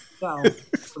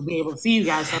be able to see you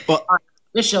guys. So, all right,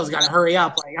 this show's got to hurry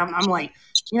up. Like I'm like,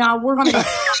 we're going to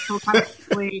go kind of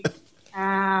quickly.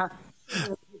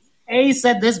 A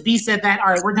said this, B said that. All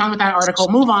right, we're done with that article.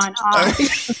 Move on.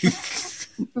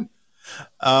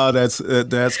 Oh,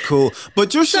 that's cool.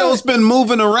 But your show's been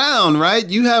moving around, right?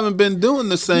 You haven't been doing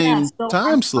the same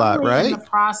time slot, right? In the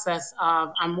process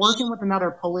of, I'm working with another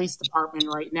police department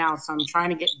right now, so I'm trying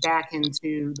to get back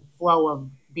into the flow of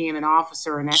being an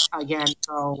officer and again.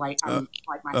 So my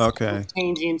schedule is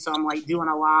changing, so I'm like doing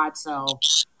a lot. So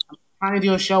I'm trying to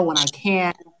do a show when I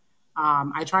can.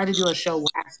 I tried to do a show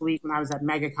last week when I was at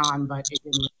MegaCon, but it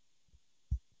didn't.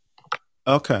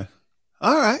 Okay.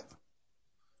 All right.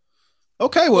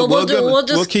 Okay, well, we'll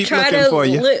keep looking for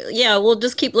you. We'll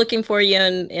just keep looking for you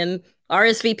and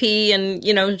RSVP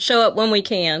and show up when we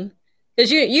can.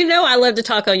 Because I love to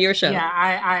talk on your show. Yeah,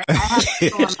 I have to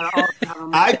go on that all the time.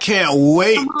 I can't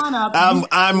wait. Come on up.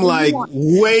 I'm like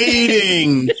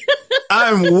waiting.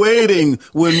 I'm waiting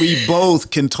when we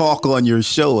both can talk on your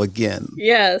show again.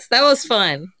 Yes, that was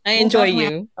fun. I enjoy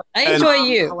you.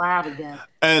 Collab again.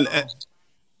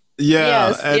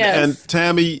 Yeah, and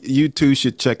Tammy, you too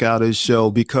should check out his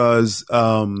show because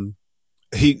all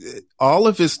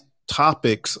of his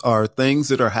topics are things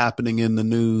that are happening in the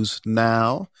news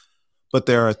now, but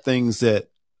there are things that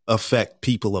affect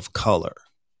people of color.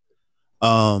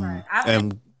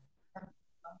 And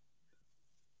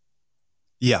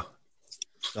yeah,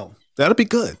 so that'll be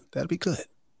good.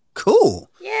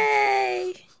 Cool.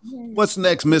 Yay! What's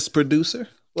next, Miss Producer?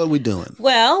 What are we doing?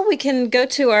 Well, we can go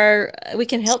to we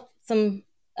can help some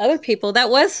other people.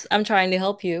 I'm trying to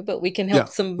help you, but we can help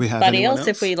somebody else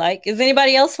if we like. Does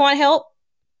anybody else want help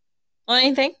on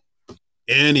anything?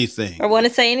 Anything. Or want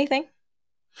to say anything?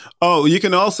 Oh, you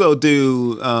can also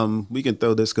do, we can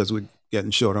throw this because we're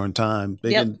getting short on time.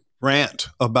 They can rant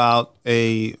about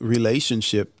a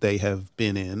relationship they have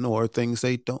been in or things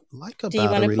they don't like about a relationship. Do you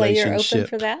want to play your open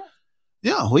for that?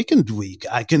 Yeah,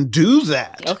 I can do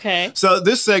that. Okay. So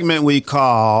this segment we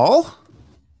call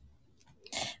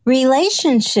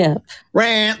Relationship.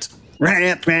 Rant.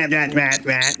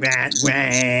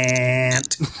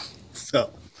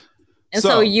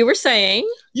 So you were saying?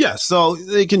 Yeah, so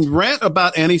they can rant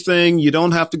about anything. You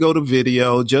don't have to go to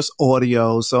video, just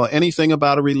audio. So anything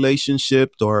about a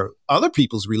relationship or other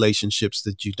people's relationships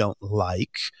that you don't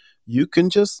like, you can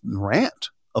just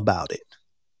rant about it.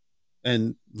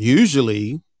 And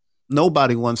usually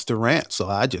nobody wants to rant. So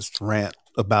I just rant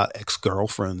about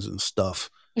ex-girlfriends and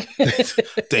stuff.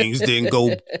 Things didn't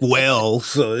go well.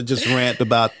 So I just rant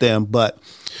about them. But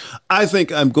I think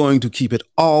I'm going to keep it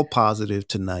all positive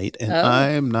tonight. And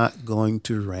I'm not going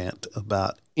to rant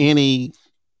about any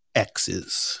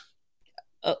exes.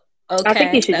 Okay. I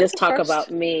think you should just talk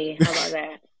about me. How about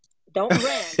that? Don't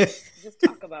rant. Just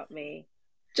talk about me.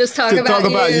 Just talk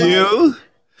about you.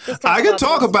 Just talk I can about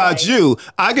talk Best about Buy. you.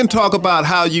 I can talk about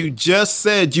how you just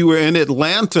said you were in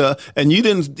Atlanta and you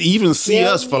didn't even see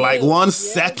us for like 1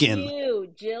 second.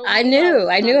 Jill I knew I knew. was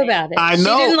I knew coming. about it. I She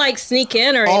didn't know. like sneak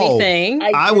in or Oh, anything.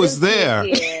 I I was didn't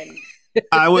sneak there. in.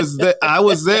 I was there. I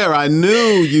was there. I knew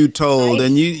you told I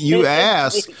and you didn't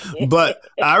asked, sneak in. but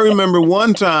I remember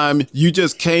one time you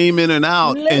just came in and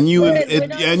out and Listen, we're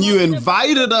not and you talking about the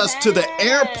invited us to the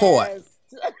airport.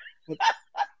 past.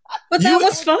 But You that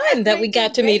was fun that we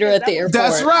got to meet her at the airport.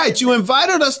 That's right. You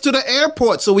invited us to the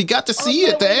airport, so we got to see you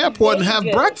Also, at the it was airport and have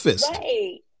Vegas, breakfast.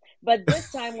 right? But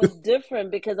this time was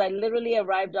different because I literally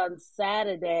arrived on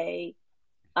Saturday.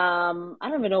 I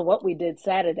don't even know what we did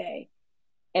Saturday,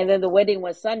 and then the wedding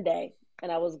was Sunday,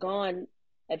 and I was gone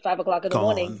at 5 o'clock in the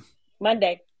morning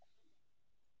Monday.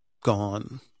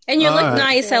 Gone. And you All look right.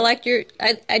 nice. I liked your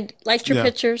Yeah.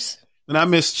 pictures. And I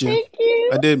missed you. Thank you.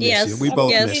 I did miss Yes. you. We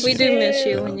both yes, missed we you. do miss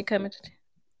you Yeah. when you come into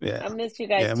Yeah. I missed you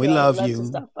guys Yeah, and too. we I love would love you. to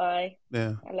stop by.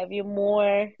 Yeah. I love you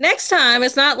more. Next time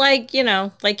it's not like,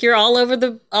 like you're all over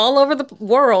the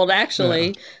world actually.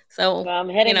 Yeah. So, Well, I'm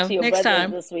heading to your next brother's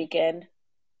time. this weekend.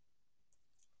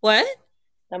 What?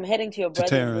 I'm heading to your brother's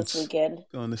Terrence. this weekend.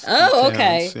 Going to see Oh,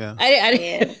 okay. Terrence, yeah.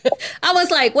 I I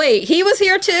was like, wait, he was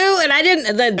here too, and I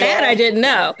didn't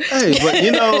know. Hey,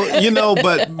 but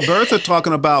but Bertha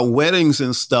talking about weddings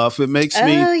and stuff, it makes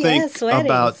me Oh, think yes, weddings.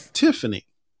 about Tiffany.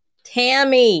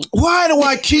 Tammy. Why do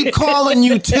I keep calling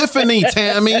you Tiffany,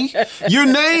 Tammy? Your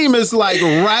name is like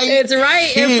right It's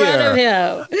right in front of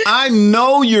here. him. I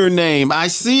know your name. I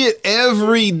see it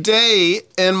every day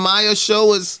in Maya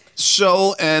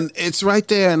show, and it's right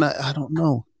there. And I don't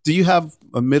know. Do you have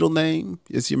a middle name?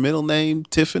 Is your middle name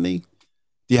Tiffany?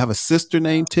 Do you have a sister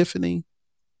named Tiffany?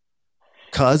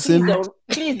 Cousin?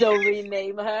 Please don't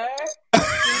rename her.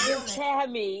 She's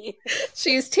Tammy.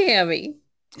 She's Tammy.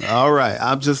 All right.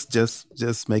 I'm just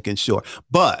making sure.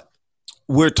 But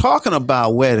we're talking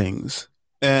about weddings,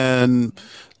 and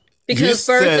Because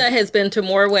Bertha has been to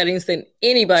more weddings than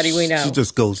anybody we know. She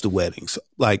just goes to weddings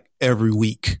like every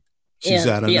week. She's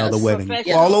at another wedding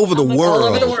Professional. all over the I'm a world. All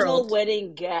over the professional world.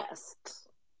 wedding guest.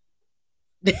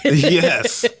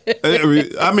 Yes.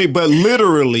 I mean, but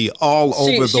literally all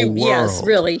over the world. Yes,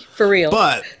 really, for real.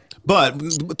 But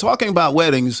talking about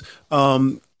weddings,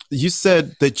 you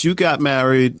said that you got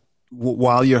married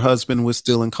while your husband was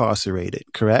still incarcerated,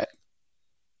 correct?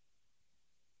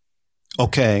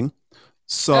 Okay.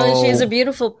 So she has a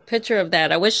beautiful picture of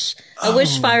that. I wish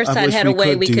Fireside wish had a we way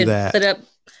could we do could that. put up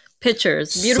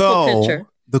pictures. Beautiful picture.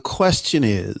 The question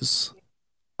is,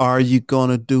 are you going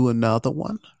to do another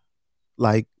one?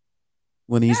 Like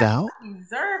when he's out?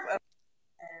 Deserve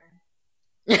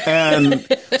a And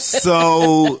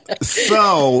so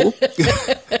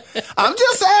I'm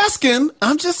just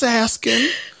asking.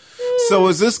 So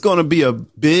is this going to be a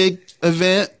big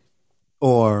event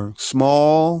or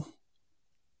small?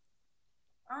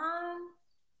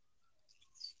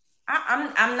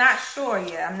 I'm not sure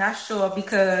yet. I'm not sure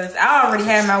because I already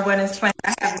have my weddings planned.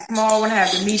 I have the small one, I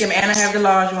have the medium, and I have the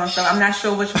large one. So I'm not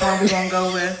sure which one we're gonna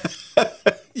go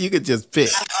with. You could just pick.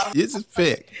 You just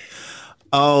pick.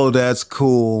 Oh, that's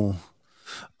cool.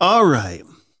 All right.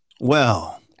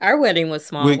 Well, our wedding was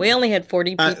small. We only had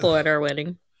 40 people at our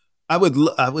wedding. I would.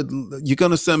 You're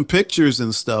gonna send pictures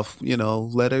and stuff.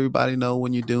 Let everybody know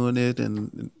when you're doing it,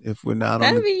 and if we're not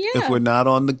if we're not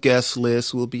on the guest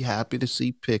list, we'll be happy to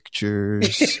see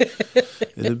pictures.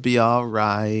 It'll be all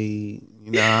right.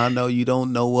 I know you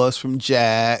don't know us from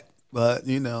Jack, but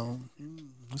it's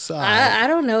all right. I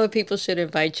don't know if people should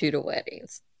invite you to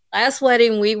weddings. Last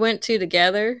wedding we went to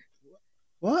together.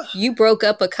 What? You broke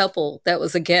up a couple that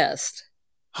was a guest.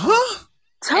 Huh?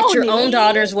 At your own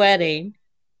daughter's wedding.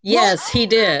 Yes, he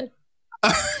did.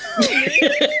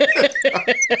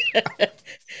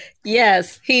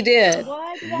 Yes, he did.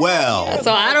 Well,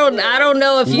 so I don't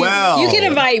know if you can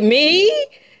invite me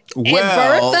and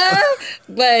Bertha,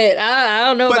 but I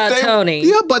don't know about Tony.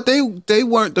 Yeah, but they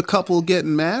weren't the couple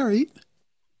getting married.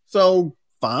 So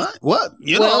fine. What?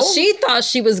 Well, she thought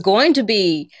she was going to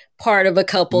be part of a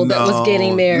couple that was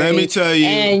getting married. Let me tell you.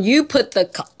 And you put the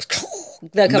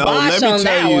kibosh on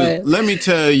that one. Let me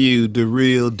tell you the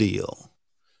real deal.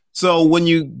 So when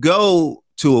you go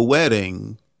to a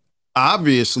wedding,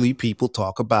 obviously people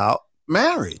talk about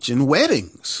marriage and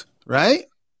weddings, right?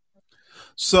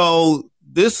 So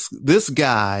this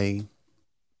guy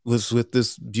was with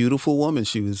this beautiful woman.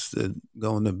 She was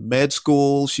going to med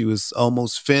school. She was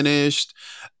almost finished,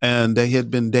 and they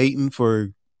had been dating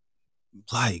for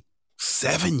like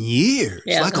 7 years,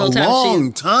 like a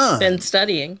long time. Been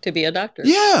studying to be a doctor.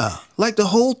 Yeah, like the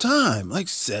whole time, like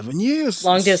 7 years.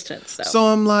 Long distance. So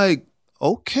I'm like,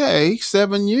 okay,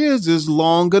 7 years is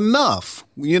long enough.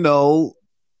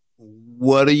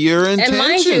 What are your intentions? And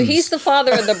mind you, he's the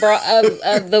father of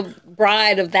the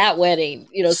bride of that wedding.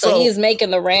 So he's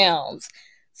making the rounds.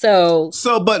 But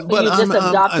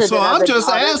I'm just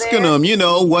asking him,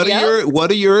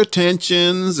 what are your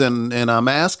intentions? And I'm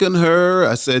asking her,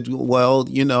 I said, well,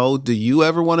 do you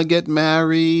ever want to get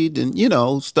married?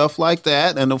 And, stuff like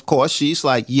that. And of course she's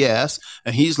like, yes.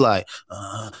 And he's like,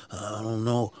 I don't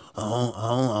know.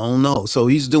 I don't know. So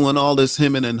he's doing all this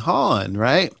hemming and hawing,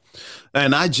 right?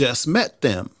 And I just met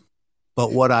them.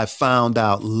 But what I found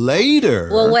out later.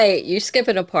 Well, wait, you're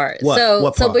skipping a part. What so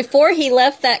part? before he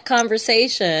left that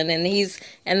conversation, and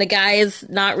the guy is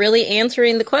not really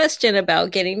answering the question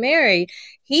about getting married,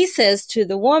 he says to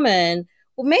the woman,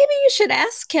 well, maybe you should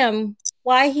ask him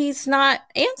why he's not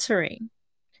answering.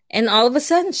 And all of a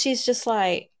sudden she's just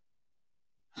like,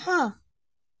 huh.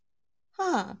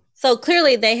 So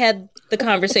clearly they had the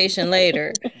conversation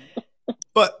later.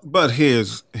 But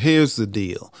here's the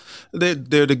deal.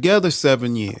 They're together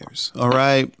 7 years. All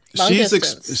right. Long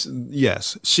distance.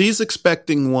 Yes. She's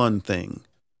expecting one thing,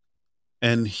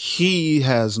 and he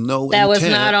has no that intent was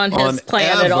not on his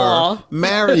plan at all.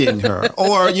 Marrying her,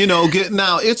 or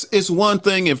now it's one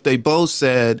thing if they both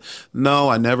said, no,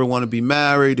 I never want to be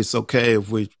married. It's okay if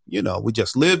we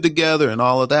just live together and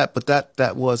all of that. But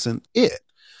that wasn't it.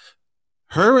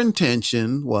 Her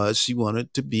intention was she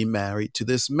wanted to be married to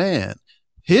this man.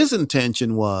 His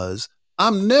intention was,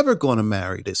 I'm never going to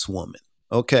marry this woman.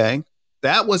 Okay.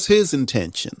 That was his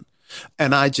intention.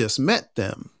 And I just met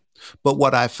them. But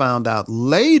what I found out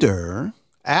later,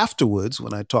 afterwards,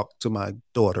 when I talked to my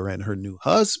daughter and her new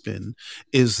husband,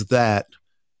 is that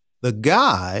the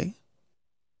guy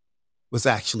was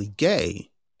actually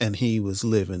gay and he was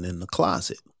living in the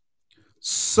closet.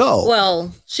 So.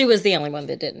 Well, she was the only one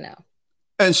that didn't know.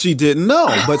 And she didn't know.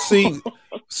 But see,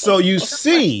 so you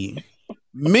see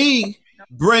me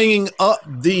bringing up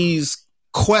these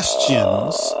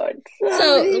questions.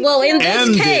 In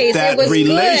this case, that it was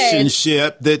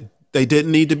relationship good. That they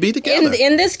didn't need to be together.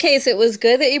 In this case, it was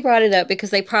good that you brought it up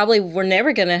because they probably were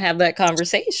never going to have that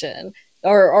conversation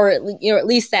or at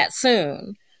least that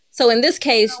soon. So in this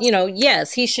case,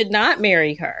 yes, he should not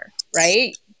marry her,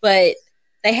 right? But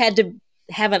they had to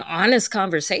have an honest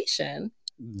conversation.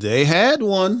 They had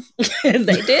one.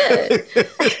 They did.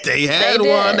 They had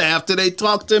one after they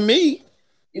talked to me.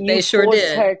 They sure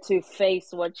did. Her to face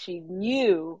what she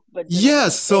knew, but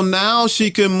yes. So now she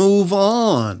can move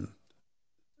on,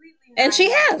 and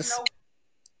she has.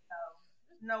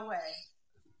 No way.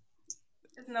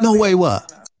 No way.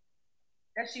 What?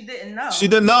 That she didn't know. She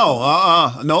didn't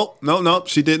know. Nope.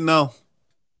 She didn't know.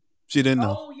 She didn't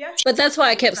know. Oh, yes. But that's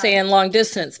why I kept saying long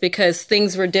distance, because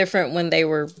things were different when they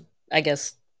were, I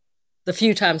guess, the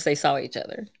few times they saw each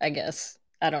other, I guess.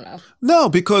 I don't know. No,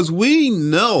 because we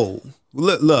know.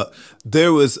 Look,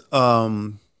 there was, I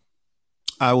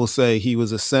will say he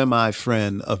was a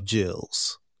semi-friend of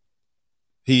Jill's.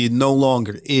 He no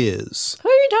longer is. Who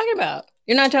are you talking about?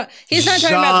 You're not talking. He's not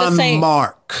talking about the same.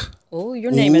 Mark. Oh,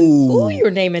 you're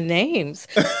naming names.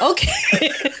 Okay.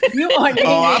 You are naming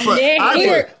names.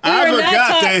 I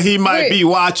forgot that he might be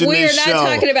watching this show. We are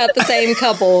not talking about the same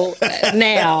couple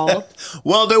now.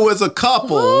 Well, there was a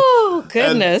couple. Oh,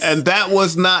 goodness. And that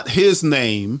was not his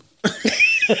name.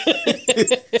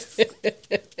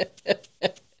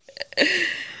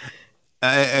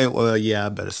 I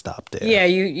better stop there. Yeah,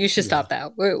 you should stop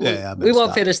that. We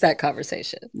won't finish that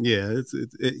conversation. Yeah, it's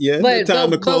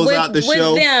time to close out the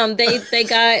show. With them,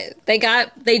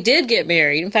 they did get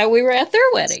married. In fact, we were at their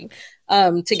wedding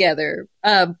together.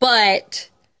 But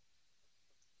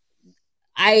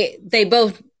they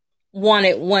both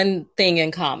wanted one thing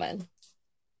in common.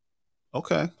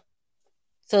 Okay.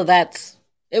 So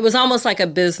it was almost like a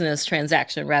business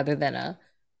transaction rather than a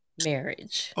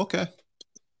marriage. Okay.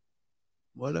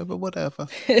 Whatever.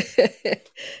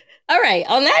 All right.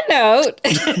 On that note,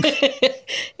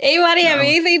 anybody have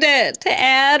anything to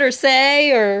add or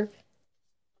say or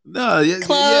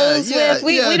close with?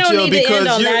 We don't Jill, need to end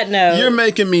on that note. You're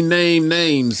making me name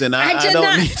names, and I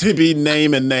don't need to be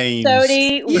naming names.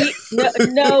 Tony,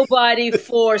 nobody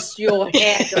forced your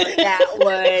hand on that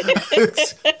one.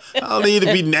 I don't need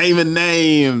to be naming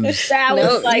names. That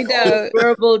was like a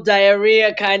verbal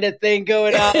diarrhea kind of thing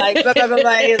going on. Like, blah, blah, blah,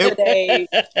 blah, here's the name.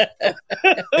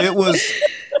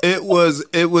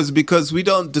 It was because we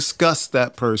don't discuss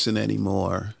that person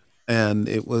anymore. And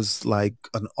it was like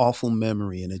an awful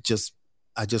memory, and I just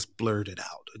blurted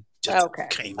out. It just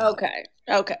came out. Okay.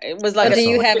 It was like. Do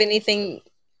you have anything?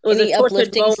 Any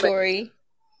uplifting story?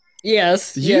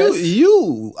 Yes.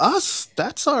 You, us.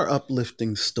 That's our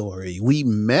uplifting story. We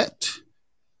met.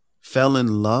 fell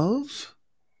in love,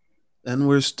 and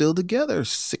we're still together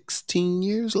 16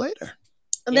 years later.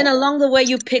 And then along the way,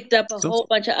 you picked up a So- whole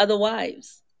bunch of other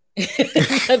wives.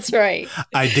 That's right.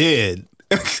 I did.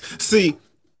 See,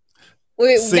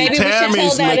 Maybe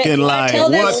Tammy's looking like, tell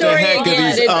that what the story heck are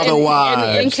again these other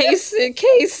wives? in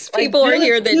case people are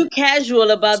here too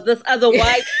casual about this other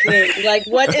wife thing. Like,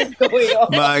 what is going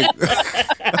on?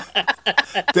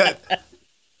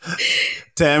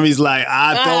 Tammy's like,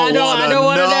 I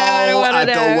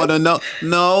don't want to know.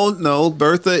 No.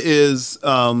 Bertha is,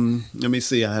 let me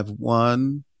see. I have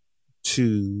 1,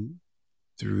 2,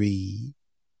 3,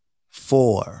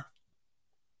 4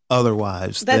 other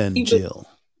wives than Jill.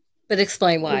 But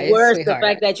explain why. Worse, sweetheart. the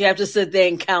fact that you have to sit there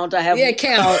and count.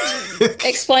 Count.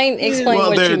 explain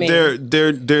Well, what you mean.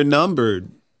 they're numbered.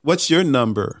 What's your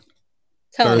number,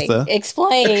 Tony, Bertha?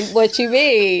 explain what you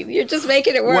mean. You're just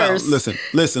making it worse. Well,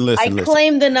 listen. I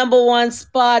claim the number 1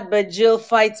 spot, but Jill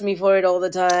fights me for it all the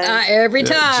time. Every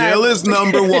time. Jill is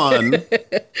number 1.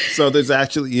 So there's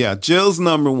actually, Jill's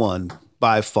number 1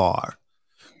 by far.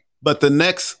 But the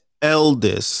next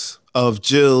eldest of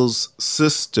Jill's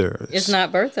sisters. It's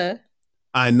not Bertha.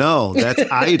 I know. That's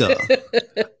Ida.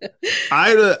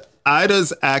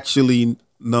 Ida's actually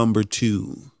number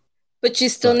 2. But you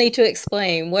still need to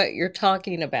explain what you're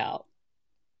talking about.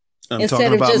 I'm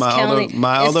talking about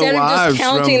my other wives.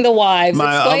 Counting the wives.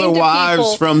 My other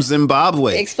wives from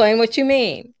Zimbabwe. Explain what you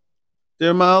mean.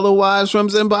 They're my other wives from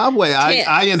Zimbabwe.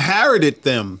 I inherited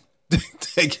them.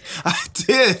 I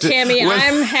did. Tammy,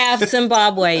 I'm half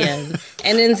Zimbabwean.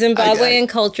 And in Zimbabwean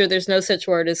culture, there's no such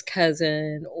word as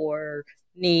cousin or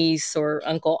niece or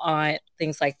uncle, aunt,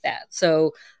 things like that.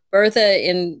 So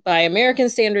Bertha, by American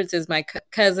standards, is my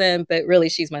cousin, but really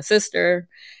she's my sister.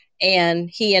 And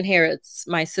he inherits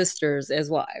my sisters as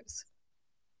wives.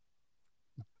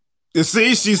 You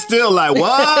see, she's still like,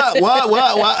 what? And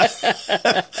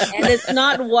it's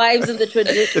not wives in the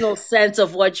traditional sense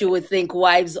of what you would think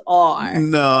wives are.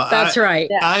 No, that's right.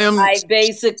 I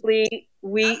basically,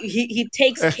 he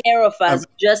takes care of us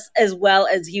just as well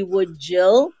as he would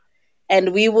Jill,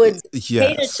 and we would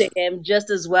cater to him just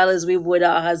as well as we would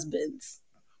our husbands.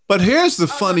 But here's the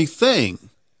funny thing.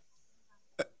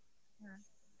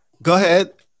 Go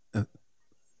ahead.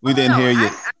 We didn't hear you,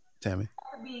 Tammy.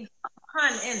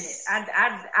 Pun in it.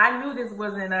 I knew this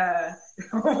wasn't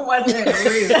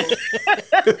real.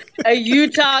 A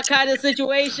Utah kind of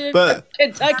situation,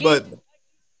 Kentucky. But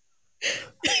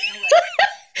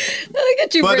look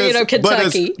at you bringing up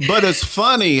Kentucky. But it's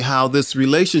funny how this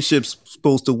relationship's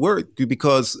supposed to work,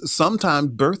 because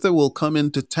sometimes Bertha will come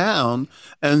into town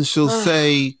and she'll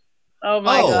say, "Oh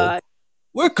my God,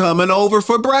 we're coming over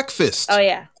for breakfast." Oh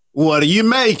yeah. What are you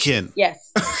making?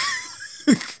 Yes.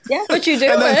 Yeah, but you do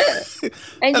it.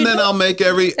 And then I'll make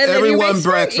everyone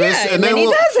breakfast. And then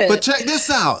we'll, but check this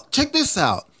out.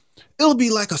 It'll be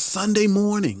like a Sunday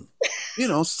morning.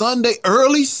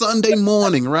 Early Sunday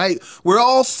morning, right? We're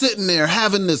all sitting there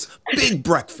having this big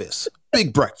breakfast,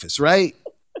 right?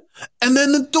 And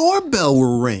then the doorbell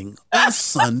will ring on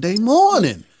Sunday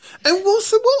morning. And we'll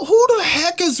say, well, who the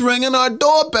heck is ringing our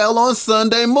doorbell on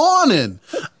Sunday morning?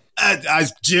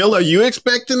 Jill, are you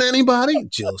expecting anybody?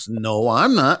 Jill says, no,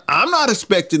 I'm not. I'm not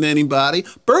expecting anybody.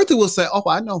 Bertha will say, oh,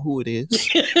 I know who it is.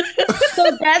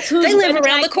 So that's who they live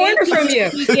around the corner from you.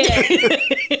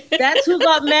 That's who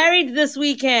got married this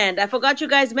weekend. I forgot you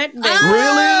guys met them.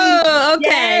 Oh, really?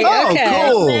 Okay. Yes. Okay.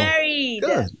 Oh, cool. Married.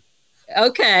 Good.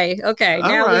 Okay.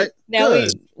 Now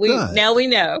we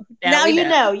know. Now you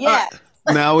know. Yeah.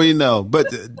 Now we know. But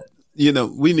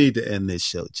we need to end this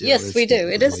show, Jill. Yes, we do.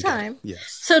 It is time.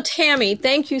 Yes. So, Tammy,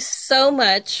 thank you so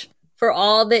much for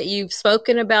all that you've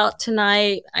spoken about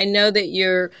tonight. I know that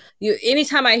you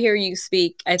anytime I hear you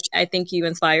speak, I think you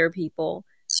inspire people.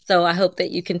 So I hope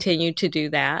that you continue to do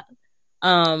that.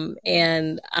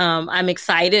 And I'm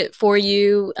excited for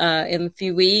you in a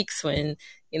few weeks when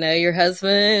your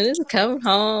husband is coming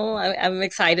home. I'm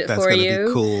excited for you.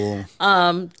 That's gonna be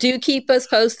cool. Do keep us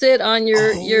posted on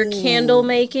your candle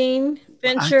making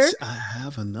venture. I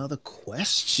have another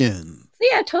question. See,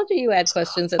 I told you had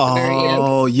questions at the very end.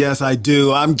 Oh, yes, I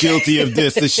do. I'm guilty of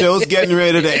this. The show's getting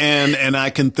ready to end, and I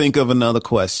can think of another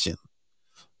question.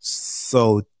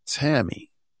 So, Tammy,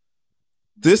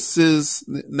 this is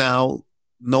now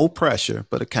no pressure,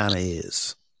 but it kind of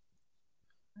is.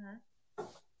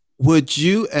 Would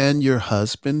you and your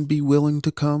husband be willing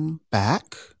to come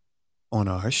back on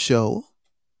our show?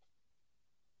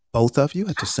 Both of you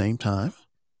at the same time?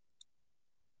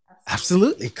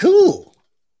 Absolutely. Cool.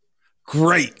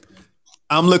 Great.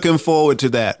 I'm looking forward to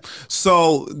that.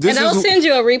 So I'll send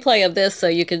you a replay of this so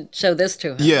you can show this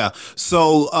to him. Yeah.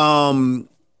 So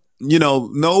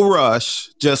no rush.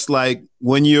 Just like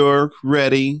when you're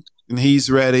ready and he's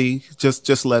ready,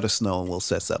 just let us know and we'll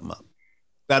set something up.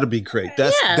 That'll be great.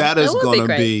 Yeah, that that is would be gonna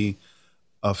great. be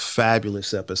a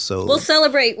fabulous episode. We'll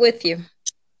celebrate with you.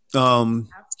 Yeah.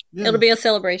 It'll be a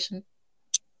celebration.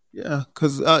 Yeah,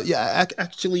 because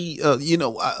actually,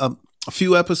 a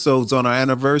few episodes on our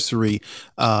anniversary,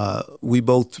 we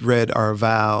both read our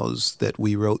vows that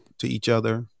we wrote to each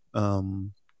other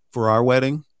for our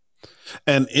wedding,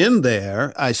 and in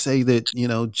there, I say that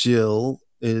Jill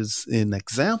is an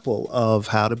example of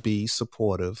how to be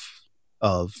supportive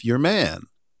of your man,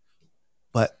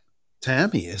 but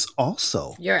Tammy is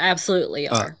also You absolutely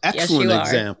are. excellent Yes, you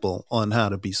example on how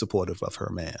to be supportive of her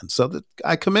man. So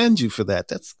I commend you for that.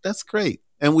 That's great,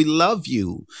 and we love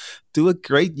you. You're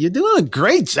doing a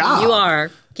great job. You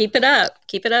are. Keep it up.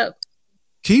 Keep it up.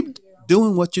 Keep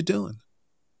doing what you're doing.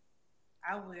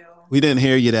 I will. We didn't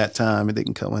hear you that time. It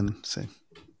didn't come in and say.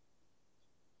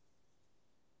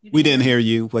 We didn't hear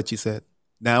you. What you said.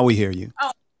 Now we hear you.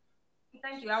 Oh,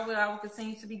 thank you. I will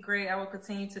continue to be great. I will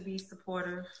continue to be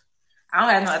supportive. I don't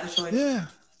have no other choice. Yeah.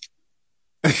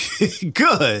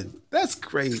 Good. That's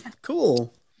great.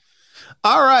 Cool.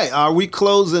 All right. Are we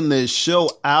closing this show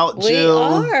out,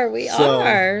 Jill? We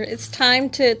are. It's time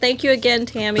to thank you again,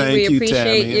 Tammy. We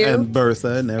appreciate Tammy, you. And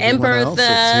Bertha and everyone else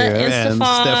that's here. And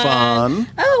Stefan.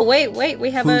 Oh, wait.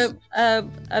 We have a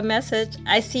message.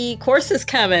 I see courses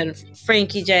coming,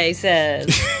 Frankie J says.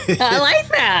 I like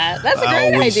that. That's a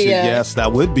great idea. Yes,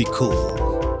 that would be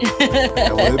cool.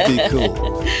 That would be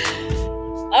cool.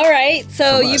 All right.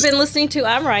 So you've been listening to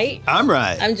I'm Right. I'm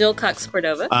Right. I'm Jill Cox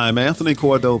Cordova. I'm Anthony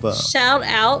Cordova. Shout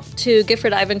out to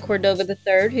Gifford Ivan Cordova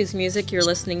III, whose music you're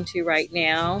listening to right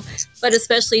now, but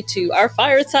especially to our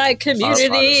Fireside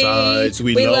community. Our Firesides.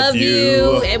 We love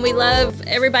you. And we love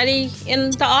everybody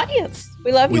in the audience.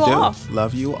 We love you all.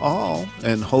 Love you all.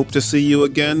 And hope to see you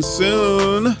again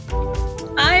soon.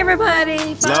 Bye, everybody.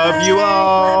 Bye. Love you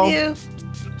all. Love you.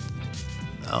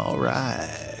 All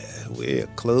right. We're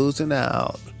closing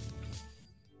out.